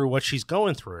get through what she's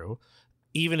going through,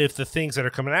 even if the things that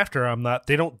are coming after her,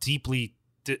 they don't deeply,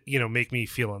 make me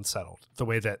feel unsettled the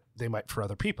way that they might for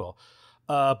other people.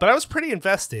 But I was pretty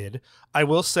invested. I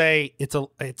will say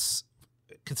it's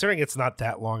considering it's not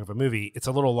that long of a movie, it's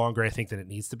a little longer, I think, than it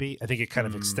needs to be. I think it kind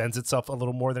of extends itself a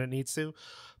little more than it needs to.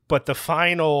 But the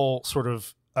final sort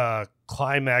of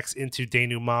climax into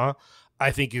denouement, I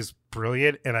think, is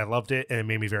brilliant, and I loved it, and it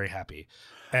made me very happy.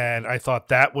 And I thought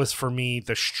that was, for me,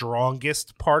 the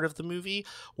strongest part of the movie,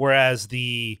 whereas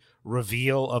the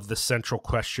reveal of the central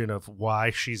question of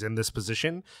why she's in this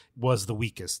position was the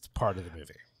weakest part of the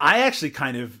movie. I actually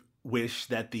kind of wish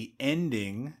that the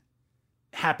ending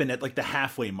happened at like the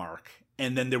halfway mark,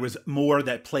 and then there was more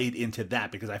that played into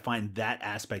that, because I find that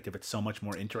aspect of it so much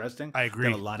more interesting. I agree.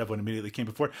 Than a lot of what immediately came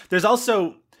before. There's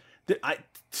also,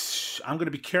 I'm going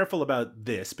to be careful about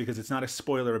this because it's not a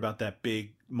spoiler about that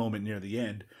big moment near the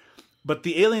end, but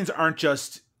the aliens aren't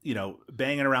just,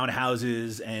 banging around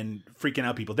houses and freaking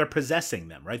out people. They're possessing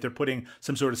them, right? They're putting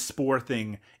some sort of spore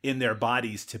thing in their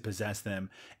bodies to possess them.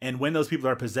 And when those people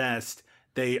are possessed,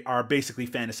 they are basically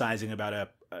fantasizing about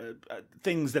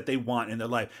things that they want in their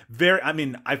life.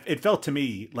 It felt to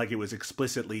me like it was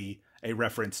explicitly a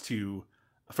reference to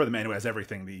For the Man Who Has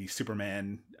Everything, the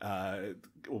Superman,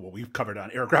 we've covered on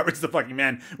Eric Roberts, the fucking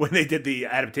man, when they did the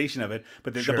adaptation of it,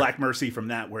 but the Black Mercy from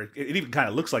that, where it even kind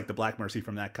of looks like the Black Mercy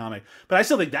from that comic. But I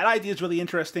still think that idea is really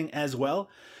interesting as well.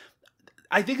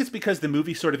 I think it's because the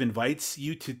movie sort of invites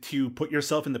you to put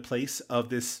yourself in the place of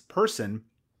this person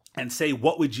and say,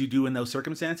 what would you do in those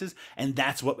circumstances? And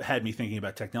that's what had me thinking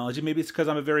about technology. Maybe it's because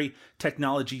I'm a very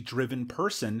technology-driven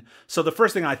person. So the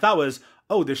first thing I thought was,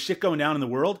 oh, there's shit going down in the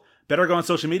world. Better go on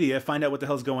social media, find out what the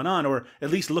hell's going on, or at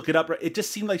least look it up. It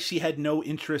just seemed like she had no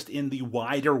interest in the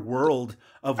wider world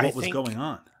of what was going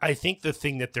on. I think the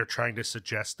thing that they're trying to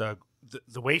suggest, Doug,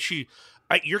 the way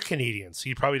you're Canadian, so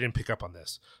you probably didn't pick up on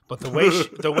this, but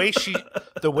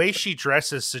the way she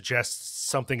dresses suggests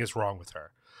something is wrong with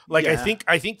her. Like, yeah.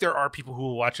 I think there are people who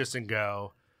will watch this and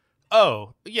go,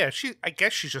 oh, yeah, I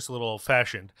guess she's just a little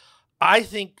old-fashioned. I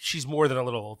think she's more than a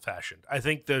little old-fashioned. I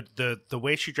think the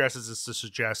way she dresses is to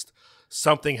suggest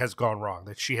something has gone wrong,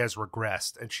 that she has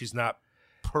regressed, and she's not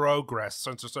progressed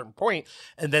since a certain point.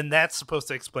 And then that's supposed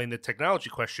to explain the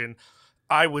technology question.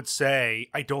 I would say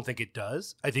I don't think it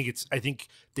does. I think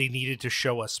they needed to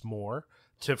show us more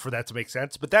for that to make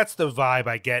sense. But that's the vibe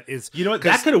I get is... You know what?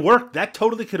 That could have worked. That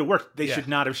totally could have worked. They should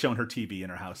not have shown her TV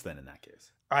in her house then in that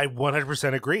case. I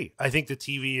 100% agree. I think the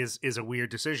TV is a weird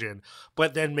decision,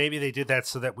 but then maybe they did that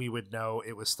so that we would know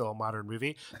it was still a modern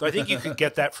movie. Though I think you could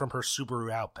get that from her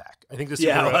Subaru Outback. I think the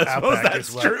Subaru Outback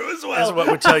is what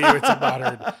would tell you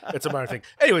it's a modern thing.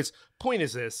 Anyways, point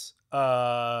is this.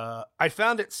 I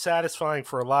found it satisfying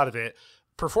for a lot of it.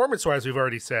 Performance-wise, we've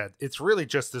already said, it's really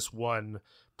just this one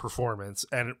performance,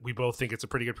 and we both think it's a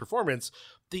pretty good performance.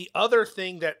 The other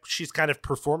thing that she's kind of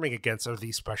performing against are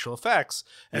these special effects.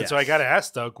 And so I got to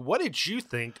ask, Doug, what did you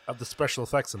think of the special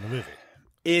effects in the movie?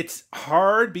 It's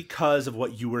hard because of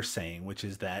what you were saying, which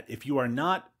is that if you are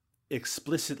not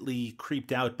explicitly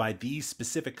creeped out by these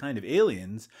specific kind of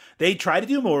aliens, they try to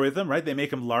do more with them, right? They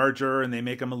make them larger and they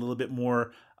make them a little bit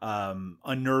more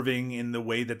unnerving in the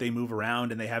way that they move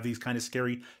around, and they have these kind of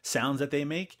scary sounds that they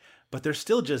make, but they're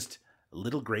still just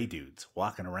little gray dudes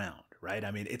walking around, right?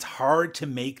 I mean, it's hard to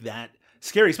make that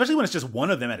scary, especially when it's just one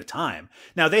of them at a time.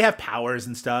 Now, they have powers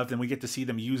and stuff, and we get to see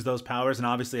them use those powers, and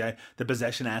obviously the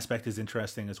possession aspect is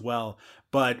interesting as well,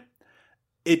 but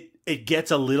it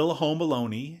gets a little Home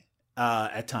Alone-y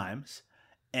at times,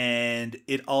 and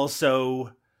it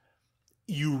also...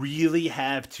 You really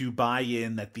have to buy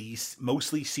in that these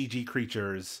mostly CG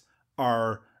creatures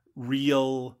are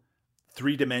real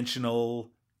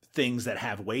three-dimensional things that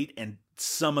have weight, and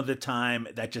some of the time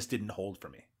that just didn't hold for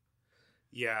me.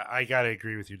 Yeah, I gotta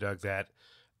agree with you, Doug, that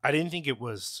I didn't think it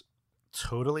was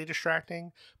totally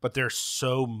distracting, but there's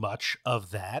so much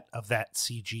of that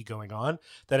CG going on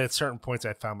that at certain points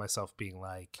I found myself being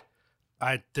like,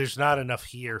 there's not enough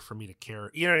here for me to care.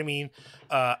 You know what I mean?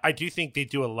 I do think they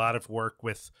do a lot of work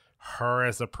with her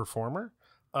as a performer.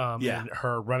 And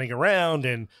her running around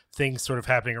and things sort of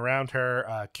happening around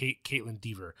her. Caitlin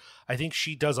Dever, I think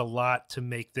she does a lot to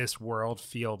make this world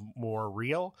feel more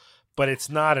real, but it's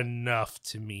not enough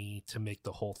to me to make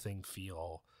the whole thing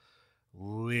feel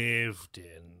lived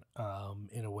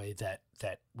in a way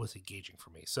that was engaging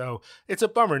for me. So it's a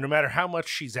bummer. No matter how much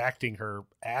she's acting her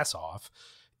ass off,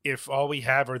 if all we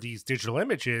have are these digital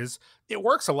images, it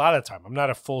works a lot of the time. I'm not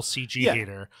a full CG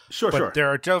hater. Sure. There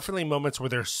are definitely moments where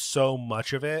there's so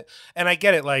much of it. And I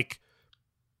get it, like,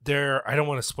 I don't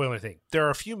want to spoil anything. There are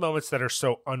a few moments that are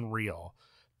so unreal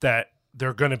that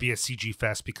they're going to be a CG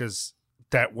fest because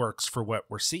that works for what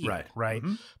we're seeing. Right.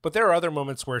 Mm-hmm. But there are other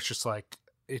moments where it's just like,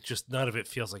 none of it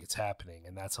feels like it's happening.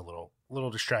 And that's a little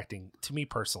distracting to me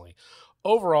personally.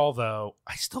 Overall, though,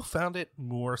 I still found it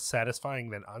more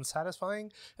satisfying than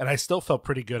unsatisfying, and I still felt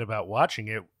pretty good about watching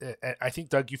it. I think,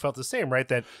 Doug, you felt the same, right?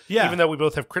 That even though we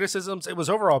both have criticisms, it was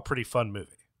overall a pretty fun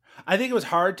movie. I think it was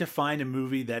hard to find a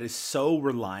movie that is so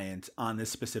reliant on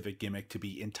this specific gimmick to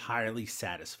be entirely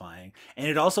satisfying. And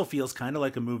it also feels kind of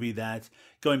like a movie that,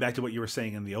 going back to what you were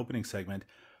saying in the opening segment,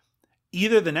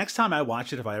 either the next time I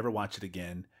watch it, if I ever watch it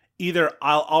again, either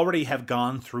I'll already have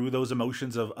gone through those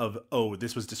emotions of, oh,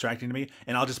 this was distracting to me,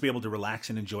 and I'll just be able to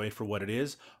relax and enjoy it for what it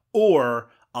is, or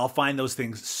I'll find those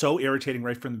things so irritating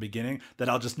right from the beginning that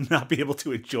I'll just not be able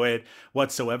to enjoy it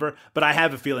whatsoever. But I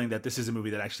have a feeling that this is a movie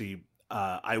that actually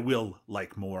I will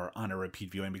like more on a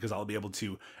repeat viewing, because I'll be able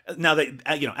to, now that,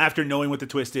 after knowing what the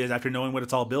twist is, after knowing what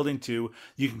it's all building to,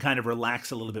 you can kind of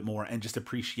relax a little bit more and just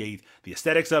appreciate the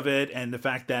aesthetics of it and the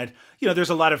fact that, there's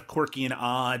a lot of quirky and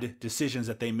odd decisions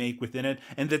that they make within it.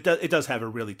 And that it does have a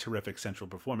really terrific central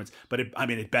performance, but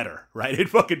it better, right? It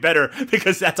fucking better,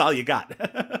 because that's all you got.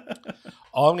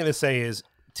 All I'm going to say is,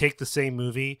 take the same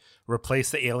movie,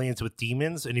 replace the aliens with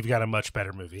demons, and you've got a much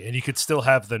better movie. And you could still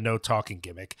have the no talking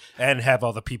gimmick and have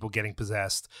all the people getting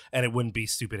possessed, and it wouldn't be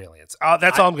stupid aliens.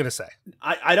 That's all I'm going to say.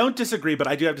 I don't disagree, but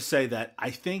I do have to say that I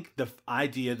think the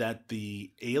idea that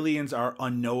the aliens are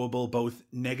unknowable, both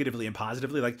negatively and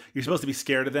positively, like you're supposed to be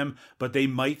scared of them, but they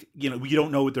might, you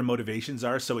don't know what their motivations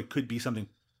are, so it could be something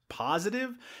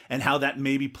positive, and how that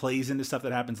maybe plays into stuff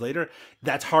that happens later.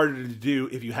 That's harder to do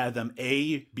if you have them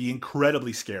A, be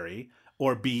incredibly scary,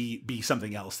 or B, be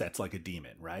something else that's like a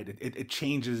demon, right? It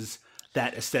changes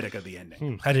that aesthetic of the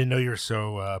ending. I didn't know you were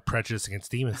so prejudiced against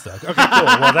demons, Doug. Okay, cool.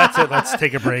 Well, that's it. Let's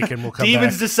take a break and we'll come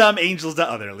Demons back. to some, angels to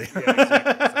other. Yeah,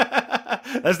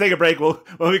 exactly. Let's take a break. When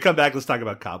we come back, let's talk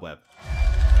about Cobweb.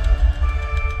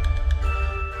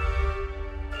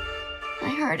 I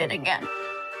heard it again.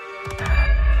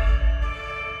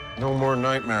 No more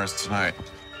nightmares tonight.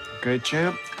 Okay,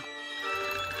 champ?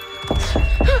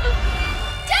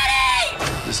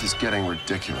 Daddy! This is getting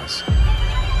ridiculous.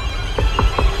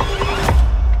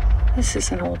 This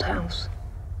is an old house.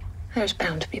 There's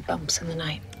bound to be bumps in the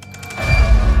night.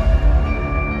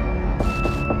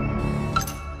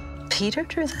 Peter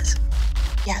drew this?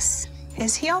 Yes.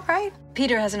 Is he all right?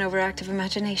 Peter has an overactive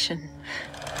imagination.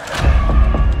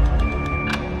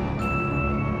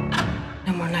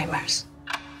 No more nightmares.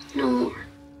 No more.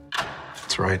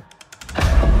 That's right.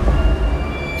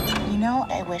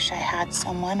 I wish I had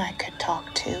someone I could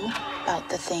talk to about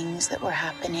the things that were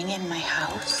happening in my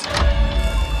house.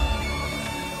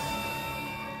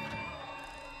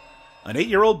 An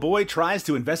 8-year-old boy tries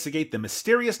to investigate the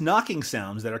mysterious knocking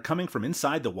sounds that are coming from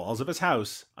inside the walls of his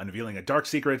house, unveiling a dark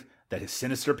secret that his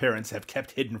sinister parents have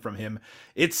kept hidden from him.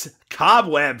 It's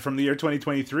Cobweb from the year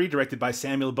 2023, directed by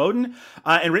Samuel Bowden,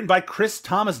 and written by Chris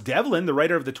Thomas Devlin, the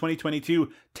writer of the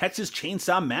 2022 Texas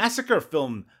Chainsaw Massacre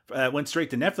film. Went straight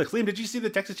to Netflix. Liam, did you see the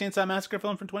Texas Chainsaw Massacre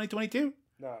film from 2022?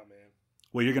 No, man.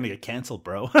 Well, you're going to get canceled,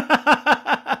 bro.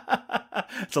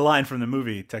 It's a line from the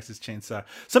movie Texas Chainsaw.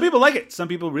 Some people like it. Some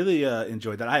people really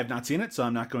enjoyed that. I have not seen it, so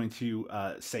I'm not going to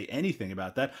say anything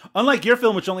about that. Unlike your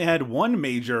film, which only had one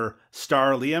major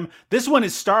star, Liam, this one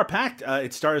is star-packed.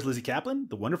 It stars Lizzie Kaplan,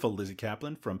 the wonderful Lizzie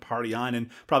Kaplan from Party On, and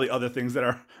probably other things that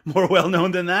are more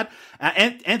well-known than that.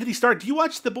 Anthony Starr, do you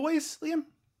watch The Boys, Liam?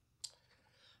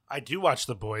 I do watch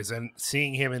The Boys, and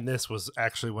seeing him in this was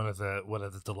actually one of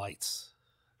the delights.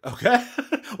 Okay.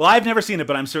 Well, I've never seen it,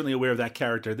 but I'm certainly aware of that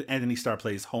character. Anthony Starr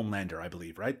plays Homelander, I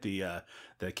believe, right? The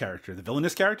character, the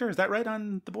villainous character. Is that right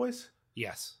on The Boys?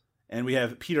 Yes. And we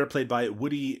have Peter, played by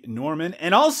Woody Norman.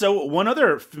 And also one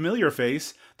other familiar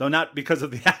face, though not because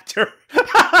of the actor.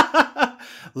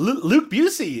 Luke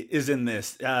Busey is in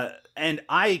this. And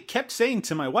I kept saying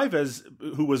to my wife,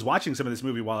 who was watching some of this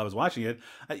movie while I was watching it,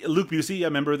 Luke Busey, a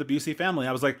member of the Busey family.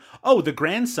 I was like, oh, the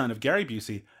grandson of Gary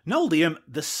Busey. No, Liam,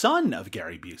 the son of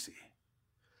Gary Busey.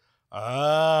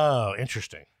 Oh,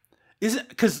 interesting. Is it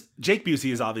because Jake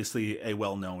Busey is obviously a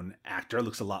well-known actor,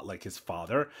 looks a lot like his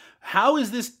father. How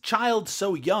is this child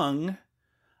so young?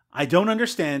 I don't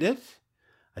understand it.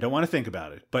 I don't want to think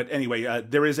about it. But anyway,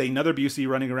 there is another Busey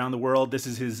running around the world. This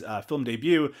is his film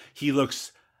debut. He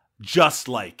looks just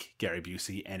like Gary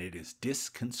Busey, and it is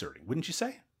disconcerting, wouldn't you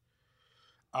say?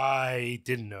 I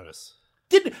didn't notice.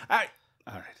 All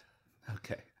right.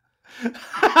 Okay.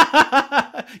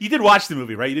 You did watch the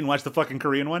movie, right? You didn't watch the fucking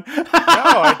Korean one? No,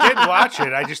 I did watch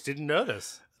it. I just didn't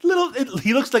notice.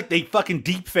 He looks like they fucking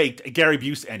deep faked Gary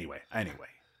Busey. Anyway.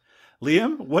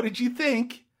 Liam, what did you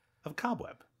think of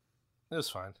Cobweb? It was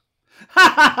fine.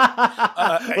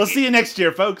 We'll see you next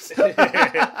year, folks.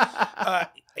 I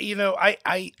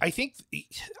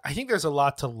think there's a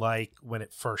lot to like when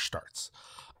it first starts.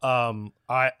 As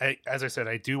I said,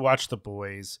 I do watch The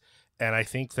Boys, and I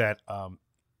think that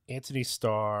Anthony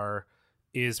Starr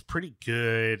is pretty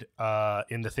good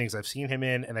in the things I've seen him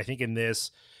in, and I think in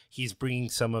this he's bringing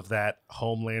some of that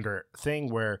Homelander thing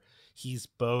where he's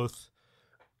both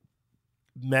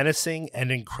menacing and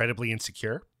incredibly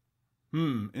insecure.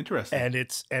 Interesting. And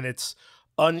it's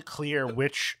unclear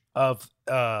which of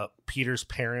Peter's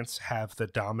parents have the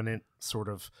dominant sort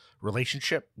of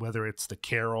relationship, whether it's the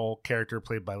Carol character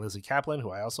played by Lizzie Kaplan,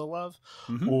 who I also love,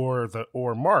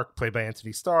 or Mark played by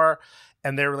Anthony Starr.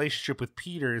 And their relationship with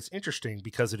Peter is interesting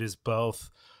because it is both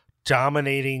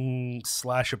dominating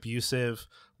 / abusive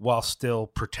while still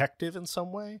protective in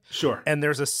some way. Sure. And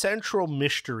there's a central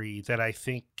mystery that I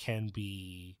think can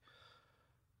be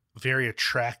very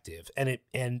attractive. And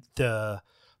the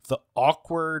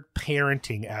awkward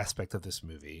parenting aspect of this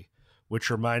movie, which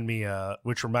reminded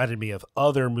me of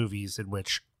other movies in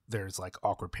which there's like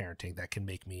awkward parenting that can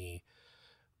make me.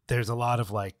 There's a lot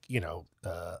of like,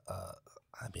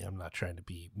 I mean, I'm not trying to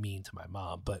be mean to my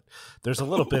mom, but there's a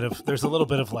little bit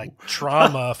of like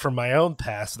trauma from my own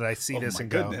past that I see this and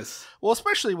go, well,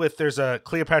 especially with there's a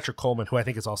Cleopatra Coleman who I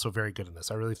think is also very good in this.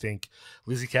 I really think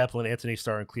Lizzie Kaplan, Anthony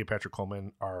Starr, and Cleopatra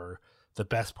Coleman are the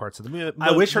best parts of the movie.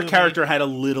 I wish her character had a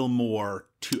little more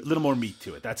meat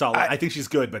to it. That's all. I think she's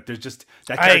good, but there's just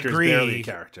that character is barely a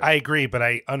character. I agree, but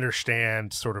I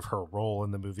understand sort of her role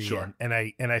in the movie, sure. and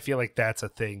I feel like that's a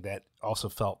thing that also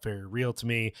felt very real to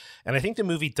me. And I think the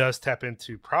movie does tap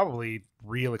into probably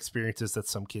real experiences that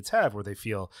some kids have, where they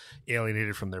feel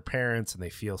alienated from their parents and they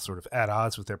feel sort of at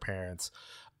odds with their parents.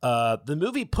 The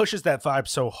movie pushes that vibe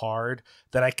so hard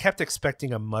that I kept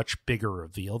expecting a much bigger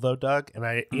reveal, though, Doug.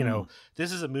 And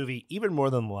this is a movie, even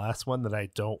more than the last one, that I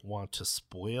don't want to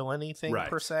spoil anything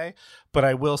per se. But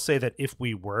I will say that if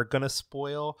we were going to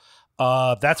spoil,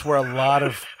 that's where a lot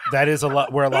of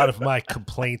my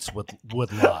complaints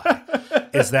would lie,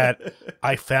 is that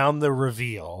I found the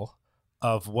reveal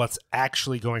of what's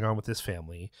actually going on with this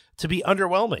family to be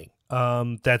underwhelming.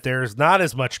 That there's not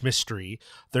as much mystery.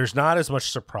 There's not as much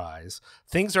surprise.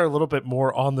 Things are a little bit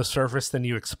more on the surface than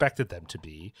you expected them to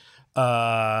be.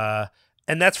 And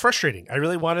that's frustrating. I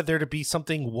really wanted there to be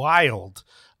something wild.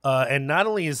 And not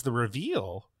only is the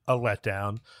reveal a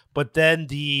letdown, but then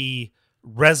the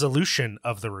resolution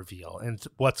of the reveal. And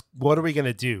what are we going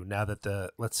to do now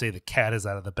that let's say the cat is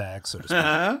out of the bag, so to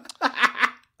speak?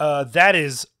 That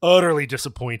is utterly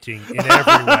disappointing in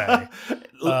every way.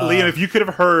 Liam, if you could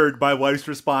have heard my wife's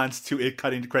response to it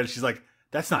cutting to credits, she's like,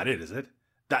 "That's not it, is it?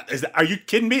 Are you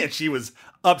kidding me?" And she was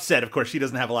upset. Of course, she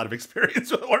doesn't have a lot of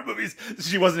experience with horror movies.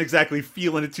 She wasn't exactly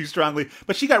feeling it too strongly,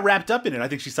 but she got wrapped up in it. I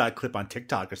think she saw a clip on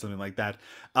TikTok or something like that.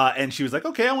 And she was like,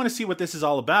 okay, I want to see what this is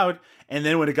all about. And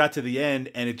then when it got to the end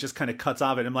and it just kind of cuts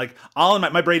off it, I'm like, all in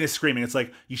my brain is screaming. It's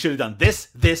like, you should have done this,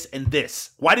 this, and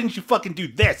this. Why didn't you fucking do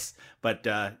this? But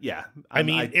yeah.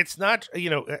 It's not,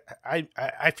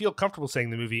 I feel comfortable saying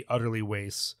the movie utterly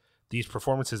wastes these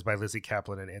performances by Lizzie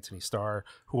Kaplan and Anthony Starr,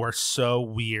 who are so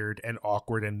weird and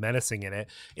awkward and menacing in it.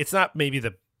 It's not maybe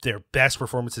their best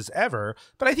performances ever,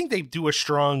 but I think they do a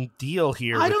strong deal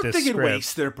here. I don't think it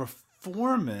wastes their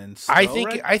performance. I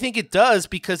think it does,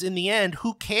 because in the end,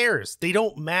 who cares? They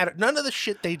don't matter. None of the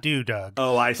shit they do, Doug.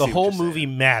 Oh, I see. The whole movie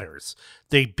matters.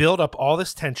 They build up all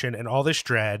this tension and all this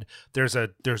dread. There's a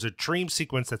dream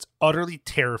sequence that's utterly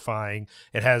terrifying.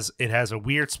 It has a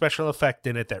weird special effect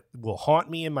in it that will haunt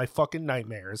me in my fucking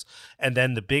nightmares. And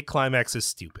then the big climax is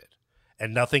stupid.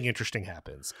 And nothing interesting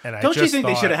happens. And don't you think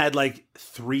they should have had like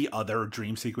 3 other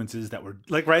dream sequences that were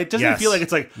like, right? It doesn't feel like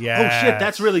it's like, oh shit,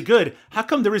 that's really good. How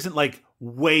come there isn't like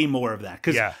way more of that?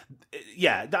 Because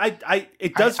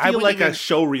it does feel like a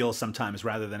show reel sometimes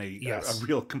rather than a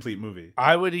real complete movie.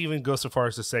 I would even go so far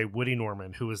as to say Woody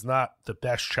Norman, who is not the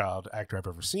best child actor I've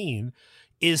ever seen,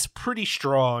 is pretty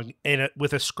strong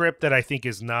with a script that I think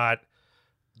is not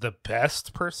the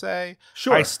best per se.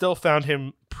 Sure. I still found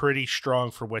him pretty strong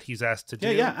for what he's asked to do.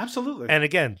 Yeah, absolutely. And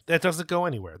again, that doesn't go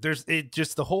anywhere.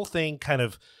 The whole thing kind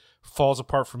of falls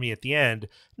apart for me at the end.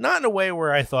 Not in a way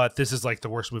where I thought this is like the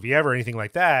worst movie ever or anything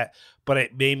like that, but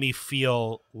it made me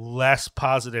feel less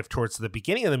positive towards the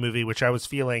beginning of the movie, which I was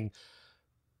feeling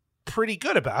pretty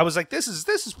good about. I was like, this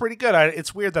is pretty good.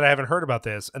 It's weird that I haven't heard about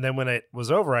this. And then when it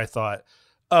was over, I thought,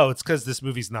 oh, it's because this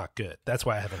movie's not good. That's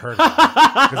why I haven't heard about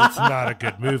it, because it's not a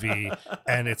good movie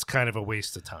and it's kind of a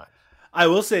waste of time. I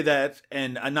will say that,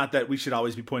 and not that we should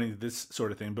always be pointing to this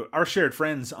sort of thing, but our shared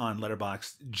friends on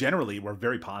Letterboxd generally were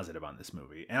very positive on this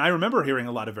movie. And I remember hearing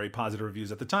a lot of very positive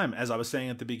reviews at the time. As I was saying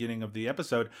at the beginning of the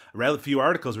episode, I read a few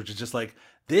articles which is just like,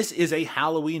 this is a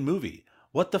Halloween movie.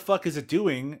 What the fuck is it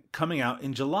doing coming out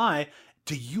in July?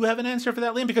 Do you have an answer for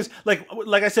that, Liam? Because like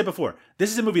I said before,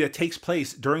 this is a movie that takes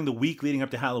place during the week leading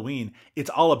up to Halloween. It's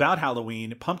all about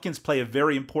Halloween. Pumpkins play a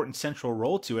very important central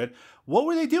role to it. What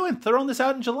were they doing throwing this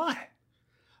out in July?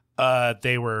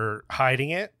 They were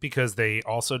hiding it because they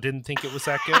also didn't think it was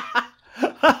that good.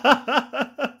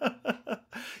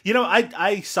 You know,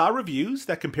 I saw reviews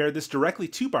that compared this directly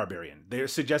to Barbarian. They're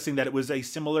suggesting that it was a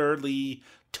similarly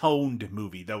toned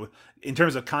movie, though in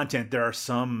terms of content there are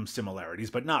some similarities,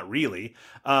 but not really.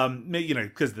 You know,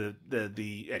 because the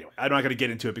anyway, I'm not going to get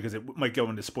into it because it might go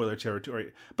into spoiler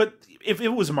territory. But if it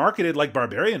was marketed like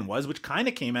Barbarian was, which kind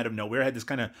of came out of nowhere, had this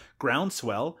kind of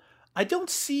groundswell, I don't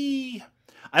think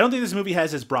this movie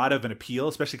has as broad of an appeal,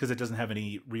 especially because it doesn't have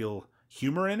any real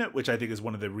humor in it, which I think is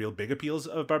one of the real big appeals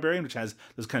of Barbarian, which has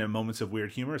those kind of moments of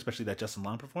weird humor, especially that Justin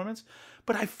Long performance.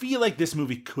 But I feel like this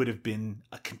movie could have been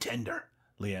a contender,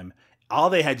 Liam. All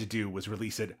they had to do was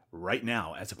release it right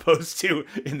now, as opposed to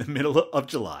in the middle of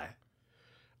July.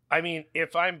 I mean,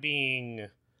 if I'm being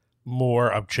more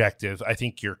objective, I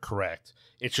think you're correct.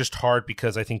 It's just hard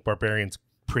because I think Barbarian's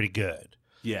pretty good.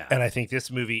 Yeah. And I think this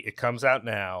movie, it comes out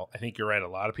now. I think you're right. A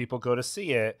lot of people go to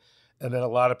see it, and then a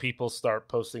lot of people start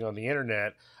posting on the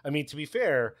internet. I mean, to be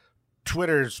fair,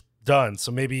 Twitter's done,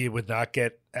 so maybe it would not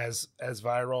get as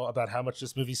viral about how much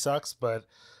this movie sucks, but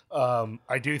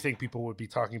I do think people would be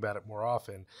talking about it more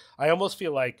often. I almost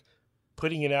feel like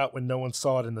putting it out when no one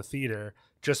saw it in the theater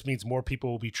just means more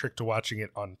people will be tricked to watching it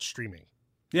on streaming.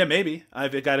 Yeah, maybe.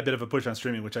 I've got a bit of a push on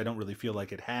streaming, which I don't really feel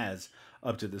like it has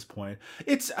up to this point.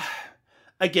 It's...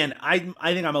 Again, I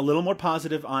think I'm a little more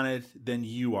positive on it than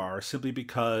you are, simply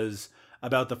because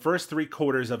about the first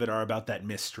 3/4 of it are about that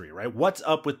mystery, right? What's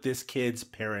up with this kid's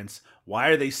parents? Why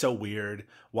are they so weird?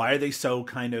 Why are they so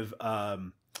kind of,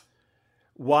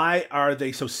 why are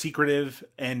they so secretive?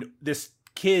 And this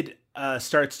kid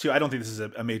starts to, I don't think this is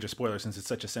a major spoiler since it's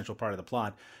such a central part of the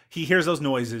plot. He hears those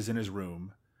noises in his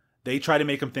room. They try to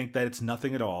make him think that it's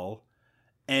nothing at all.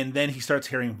 And then he starts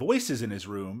hearing voices in his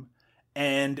room.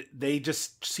 And they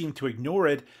just seem to ignore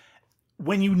it.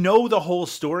 When you know the whole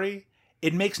story,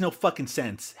 it makes no fucking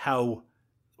sense how,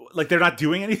 like, they're not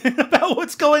doing anything about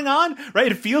what's going on, right?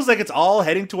 It feels like it's all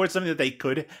heading towards something that they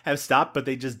could have stopped, but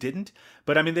they just didn't.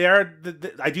 But I mean, they are.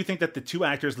 I do think that the two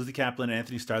actors, Lizzie Kaplan and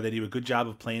Anthony Starr, they do a good job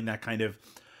of playing that kind of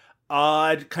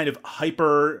odd, kind of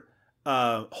hyper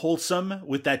wholesome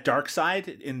with that dark side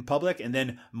in public, and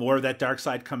then more of that dark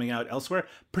side coming out elsewhere.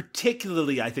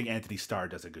 Particularly, I think Anthony Starr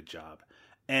does a good job.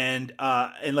 And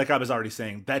like I was already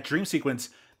saying, that dream sequence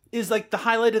is like the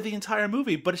highlight of the entire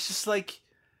movie, but it's just like,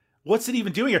 what's it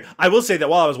even doing here? I will say that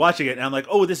while I was watching it, and I'm like,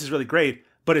 oh, this is really great,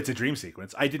 but it's a dream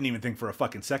sequence. I didn't even think for a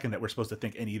fucking second that we're supposed to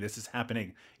think any of this is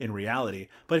happening in reality.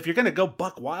 But if you're going to go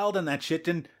buck wild on that shit,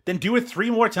 then do it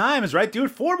 3 more times, right? Do it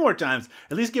 4 more times.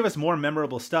 At least give us more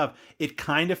memorable stuff. It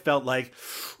kind of felt like,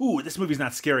 ooh, this movie's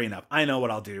not scary enough. I know what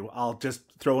I'll do. I'll just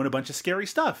throw in a bunch of scary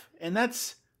stuff. And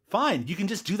that's fine. You can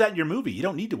just do that in your movie. You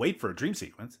don't need to wait for a dream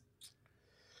sequence.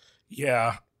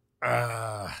 Yeah.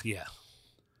 Yeah.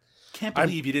 Can't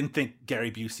believe you didn't think Gary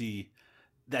Busey,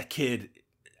 that kid...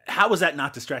 How was that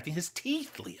not distracting? His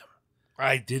teeth, Liam.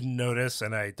 I didn't notice,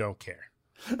 and I don't care.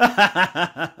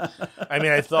 I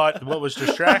mean, I thought what was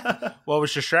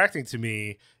distracting to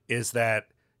me is that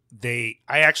I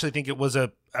actually think it was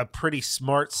a pretty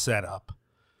smart setup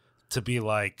to be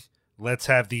like, let's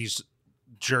have these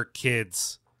jerk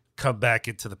kids come back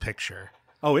into the picture.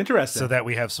 Oh, interesting. So that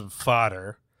we have some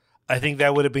fodder. I think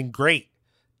that would have been great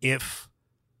if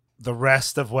the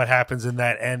rest of what happens in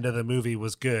that end of the movie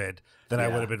was good. Then I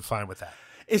would have been fine with that.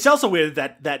 It's also weird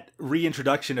that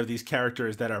reintroduction of these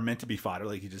characters that are meant to be fodder,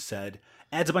 like you just said,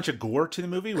 adds a bunch of gore to the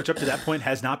movie, which up to that point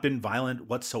has not been violent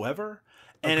whatsoever.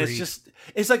 And Agreed.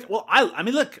 it's like, well, I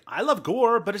mean, look, I love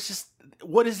gore, but it's just,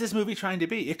 what is this movie trying to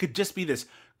be? It could just be this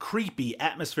creepy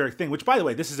atmospheric thing, which, by the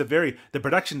way, the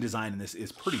production design in this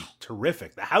is pretty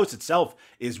terrific. The house itself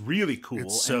is really cool.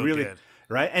 It's so and really good.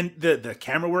 Right. And the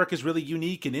camera work is really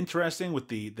unique and interesting with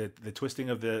the twisting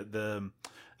of the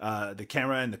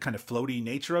camera and the kind of floaty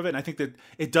nature of it. And I think that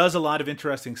it does a lot of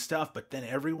interesting stuff, but then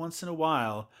every once in a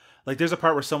while, like there's a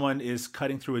part where someone is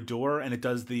cutting through a door and it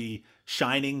does the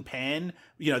shining pan,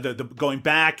 you know, the going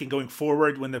back and going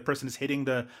forward when the person is hitting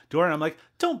the door. And I'm like,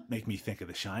 don't make me think of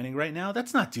The Shining right now.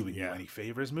 That's not doing you any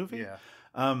favors, movie. Yeah.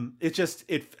 It just,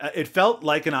 it felt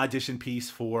like an audition piece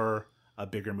for a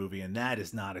bigger movie, and that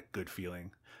is not a good feeling.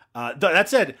 That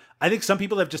said, I think some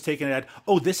people have just taken it at,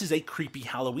 oh, this is a creepy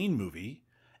Halloween movie.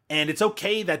 And it's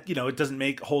okay that, you know, it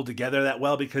doesn't hold together that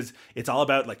well because it's all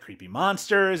about like creepy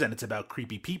monsters and it's about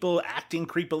creepy people acting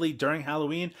creepily during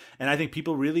Halloween. And I think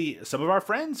people some of our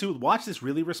friends who watched this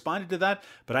really responded to that.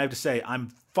 But I have to say,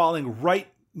 I'm falling right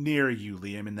near you,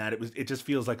 Liam, in that it just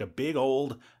feels like a big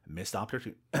old missed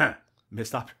opportunity.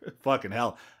 missed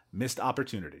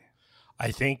opportunity.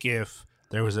 I think if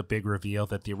there was a big reveal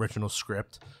that the original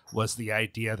script was the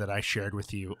idea that I shared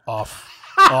with you off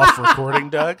recording,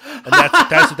 Doug, and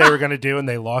that's what they were going to do, and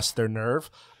they lost their nerve,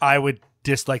 I would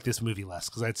dislike this movie less,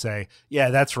 because I'd say, yeah,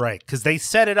 that's right, because they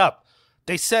set it up.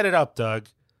 They set it up, Doug.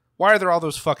 Why are there all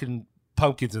those fucking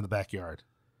pumpkins in the backyard?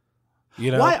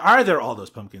 You know? Why are there all those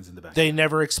pumpkins in the backyard? They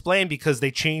never explain, because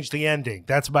they changed the ending.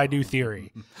 That's my new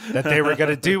theory, that they were going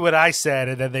to do what I said,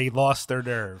 and then they lost their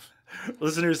nerve.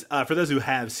 Listeners, for those who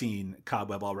have seen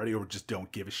Cobweb already or just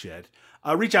don't give a shit,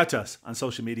 reach out to us on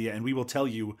social media and we will tell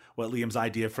you what Liam's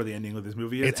idea for the ending of this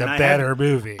movie is. It's a better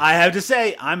movie. I have to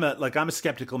say, I'm a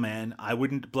skeptical man. I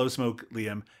wouldn't blow smoke,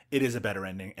 Liam. It is a better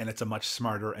ending, and it's a much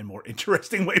smarter and more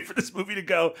interesting way for this movie to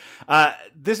go.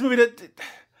 This movie,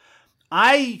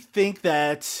 I think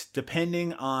that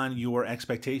depending on your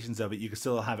expectations of it, you can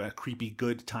still have a creepy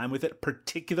good time with it,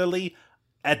 particularly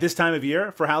at this time of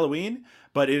year for Halloween.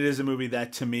 But it is a movie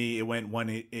that, to me, it went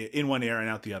in one ear and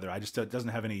out the other. It doesn't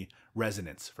have any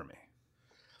resonance for me.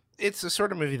 It's the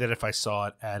sort of movie that if I saw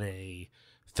it at a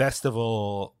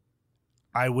festival,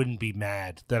 I wouldn't be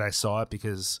mad that I saw it,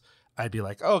 because I'd be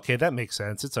like, oh, okay, that makes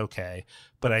sense. It's okay.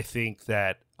 But I think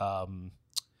that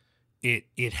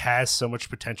it has so much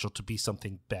potential to be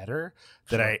something better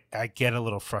that I get a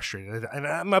little frustrated. And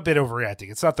I'm a bit overreacting.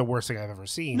 It's not the worst thing I've ever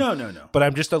seen. No. But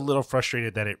I'm just a little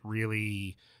frustrated that it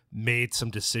really made some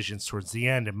decisions towards the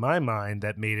end, in my mind,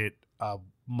 that made it a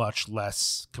much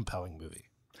less compelling movie.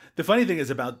 The funny thing is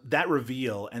about that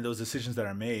reveal and those decisions that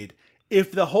are made,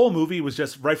 if the whole movie was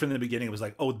just right from the beginning, it was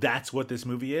like, oh, that's what this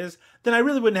movie is, then I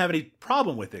really wouldn't have any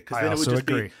problem with it, because then it would just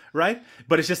be right.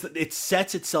 But it's just that it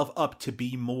sets itself up to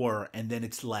be more, and then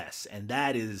it's less, and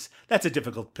that's a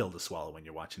difficult pill to swallow when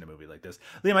you're watching a movie like this.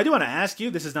 Liam, I do want to ask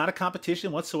you, this is not a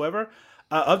competition whatsoever.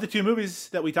 Of the two movies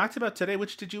that we talked about today,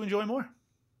 which did you enjoy more?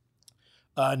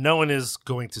 No One Is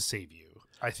Going to Save You.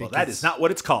 I think that is not what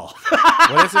it's called.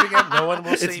 What is it again? No One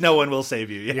Will Save You? It's No One Will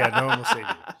Save You. Yeah, No One Will Save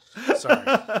You. Sorry.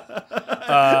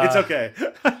 It's okay.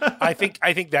 I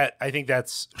think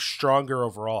that's stronger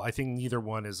overall. I think neither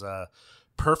one is a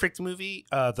perfect movie,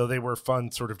 though they were fun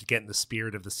sort of to get in the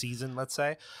spirit of the season, let's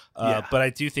say. But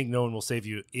I do think No One Will Save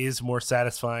You is more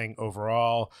satisfying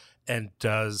overall and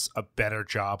does a better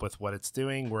job with what it's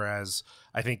doing, whereas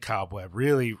I think Cobweb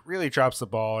really, really drops the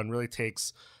ball and really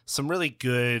takes some really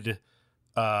good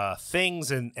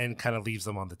things and kind of leaves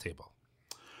them on the table.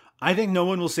 I think No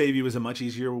One Will Save You is a much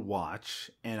easier watch,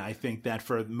 and I think that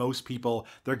for most people,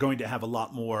 they're going to have a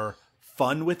lot more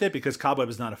fun with it, because Cobweb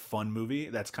is not a fun movie.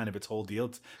 That's kind of its whole deal.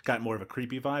 It's got more of a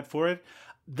creepy vibe for it.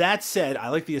 That said, I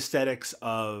like the aesthetics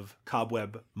of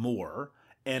Cobweb more,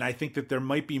 and I think that there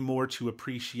might be more to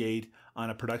appreciate on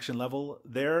a production level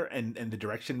there, and the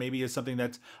direction maybe is something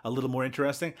that's a little more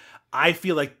interesting. I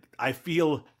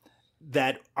feel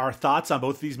that our thoughts on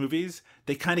both of these movies,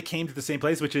 they kind of came to the same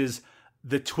place, which is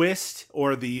the twist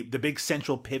or the big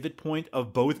central pivot point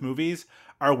of both movies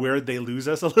are where they lose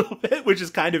us a little bit, which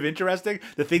is kind of interesting.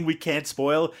 The thing we can't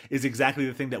spoil is exactly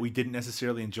the thing that we didn't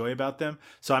necessarily enjoy about them.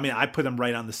 So, I mean, I put them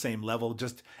right on the same level.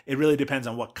 Just, it really depends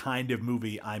on what kind of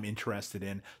movie I'm interested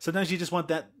in. Sometimes you just want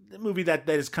that movie that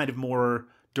is kind of more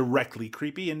directly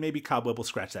creepy, and maybe Cobweb will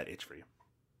scratch that itch for you.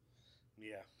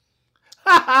 Yeah.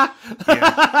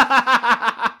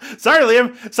 Sorry,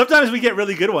 Liam. Sometimes we get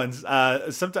really good ones.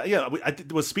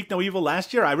 Sometimes, was Speak No Evil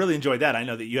last year? I really enjoyed that. I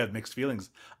know that you have mixed feelings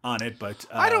on it, but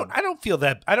I don't feel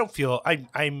that.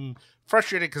 I'm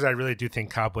frustrated, because I really do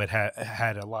think Cobweb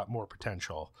had a lot more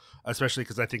potential, especially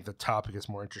because I think the topic is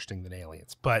more interesting than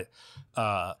Aliens. But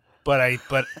I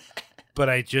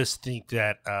just think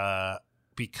that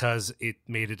because it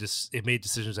made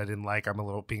decisions I didn't like, I'm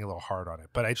being a little hard on it.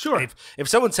 But if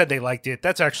someone said they liked it,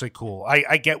 that's actually cool.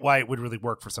 I get why it would really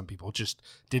work for some people. It just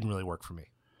didn't really work for me.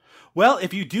 Well,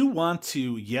 if you do want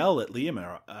to yell at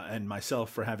Liam and myself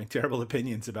for having terrible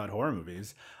opinions about horror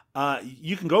movies,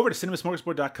 you can go over to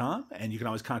cinemasmorgasbord.com, and you can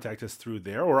always contact us through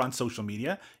there or on social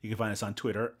media. You can find us on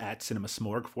Twitter at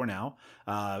cinemasmorg for now,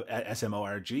 at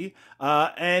SMORG,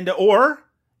 or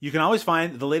you can always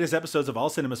find the latest episodes of all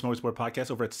Cinema Smorgasbord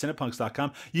podcasts over at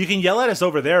cinepunks.com. You can yell at us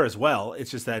over there as well. It's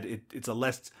just that it's a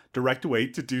less direct way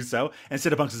to do so. And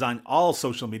Cinepunks is on all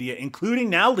social media,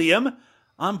 including now, Liam,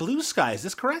 on Blue Sky. Is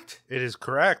this correct? It is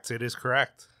correct. It is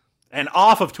correct. And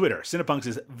off of Twitter. Cinepunks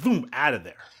is, boom, out of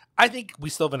there. I think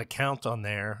we still have an account on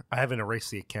there. I haven't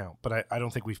erased the account, but I don't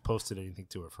think we've posted anything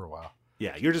to it for a while.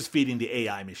 Yeah, you're just feeding the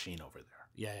AI machine over there.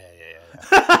 Yeah.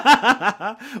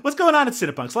 What's going on at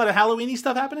Cinepunks? A lot of Halloween-y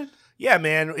stuff happening? Yeah,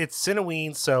 man, it's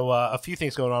Cineween, so a few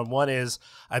things going on. One is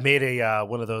I made a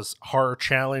one of those horror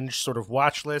challenge sort of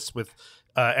watch lists with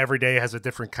every day has a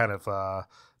different kind of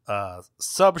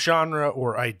subgenre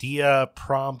or idea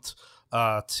prompt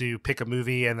to pick a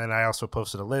movie, and then I also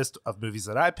posted a list of movies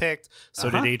that I picked. So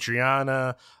did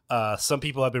Adriana. Some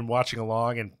people have been watching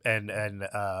along and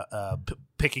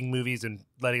picking movies and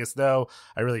letting us know.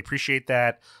 I really appreciate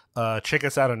that. Check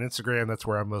us out on Instagram. That's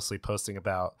where I'm mostly posting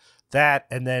about that.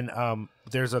 And then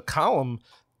there's a column,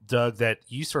 Doug, that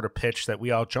you sort of pitched that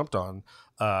we all jumped on.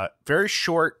 Very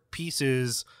short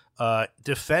pieces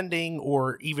defending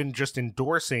or even just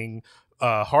endorsing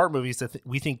horror movies that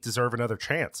we think deserve another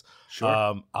chance.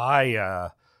 Sure.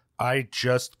 I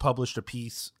just published a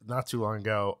piece not too long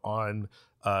ago on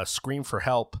Scream for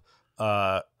Help,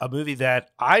 a movie that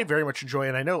I very much enjoy,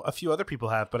 and I know a few other people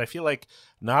have, but I feel like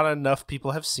not enough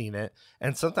people have seen it.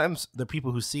 And sometimes the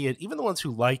people who see it, even the ones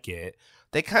who like it,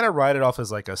 they kind of write it off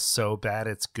as like a so bad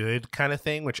it's good kind of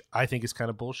thing, which I think is kind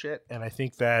of bullshit. And I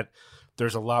think that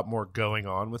there's a lot more going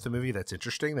on with the movie that's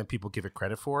interesting than people give it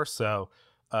credit for. So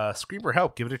Scream for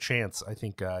Help, give it a chance. I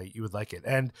think you would like it.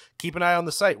 And keep an eye on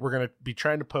the site. We're going to be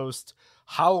trying to post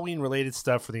Halloween-related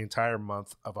stuff for the entire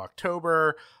month of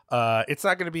October. It's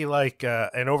not going to be like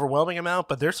an overwhelming amount,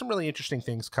 but there's some really interesting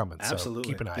things coming. Absolutely. So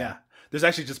keep an eye out. There's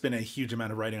actually just been a huge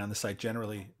amount of writing on the site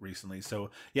generally recently. So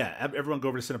yeah, everyone go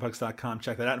over to cinepunks.com,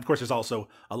 check that out. And of course, there's also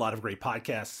a lot of great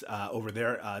podcasts over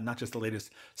there, not just the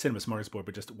latest Cinema Smorgasbord,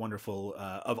 but just wonderful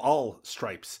of all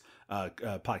stripes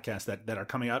podcasts that are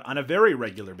coming out on a very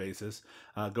regular basis.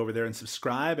 Go over there and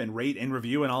subscribe and rate and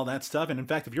review and all that stuff. And in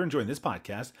fact, if you're enjoying this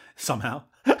podcast somehow,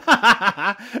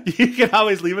 you can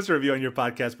always leave us a review on your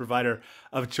podcast provider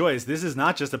of choice. This is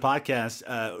not just a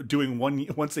podcast doing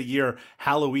once a year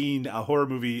Halloween horror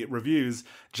movie reviews.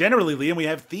 Generally, Liam, we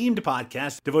have themed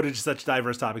podcasts devoted to such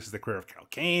diverse topics as the career of Carol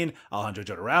Kane, Alejandro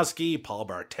Jodorowsky, Paul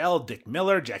Bartel, Dick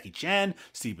Miller, Jackie Chan,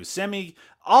 Steve Buscemi,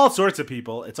 all sorts of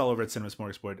people. It's all over at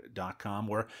cinemasmorgasbord.com,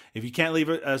 where if you can't leave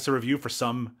us a review for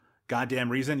some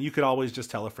goddamn reason, you could always just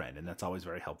tell a friend, and that's always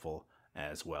very helpful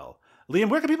as well. Liam,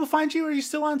 where can people find you? Are you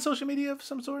still on social media of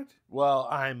some sort? Well,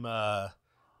 I'm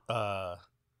what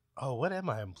am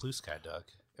I on Blue Sky, Doug?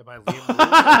 Am I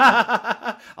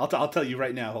Liam? I'll tell you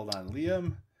right now. Hold on,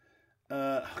 Liam.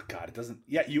 God, it doesn't.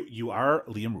 Yeah, you are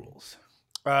Liam Rules.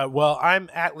 Well,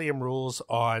 I'm at Liam Rules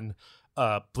on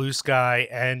Blue Sky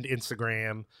and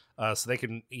Instagram, so they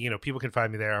can, people can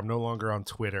find me there. I'm no longer on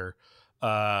Twitter,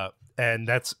 and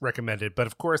that's recommended. But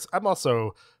of course, I'm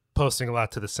also posting a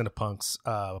lot to the Cinepunks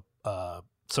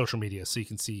social media, so you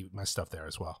can see my stuff there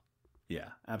as well. Yeah,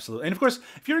 absolutely. And of course,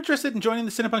 if you're interested in joining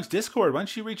the Cinepunks Discord, why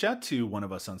don't you reach out to one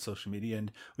of us on social media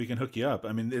and we can hook you up.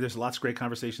 I mean, there's lots of great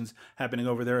conversations happening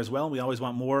over there as well. We always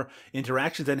want more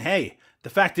interactions. And hey, the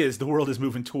fact is the world is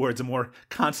moving towards a more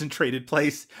concentrated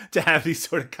place to have these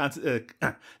sort of to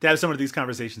have some of these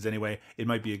conversations anyway. It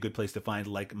might be a good place to find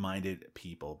like-minded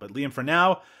people. But Liam, for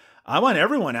now, I want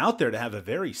everyone out there to have a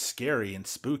very scary and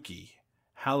spooky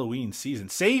Halloween season.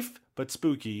 Safe but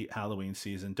spooky Halloween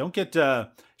season. Don't get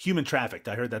human trafficked.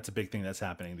 I heard that's a big thing that's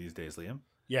happening these days, Liam.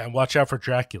 Yeah, and watch out for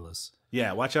Draculas.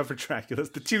 Yeah, watch out for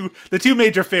Draculas. The two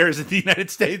major fairs in the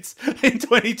United States in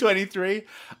 2023.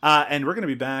 And we're going to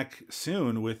be back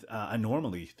soon with a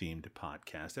normally themed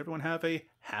podcast. Everyone have a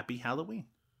happy Halloween.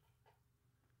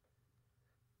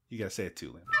 You got to say it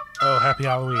too, Liam. Oh, happy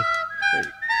Halloween. There you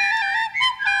go.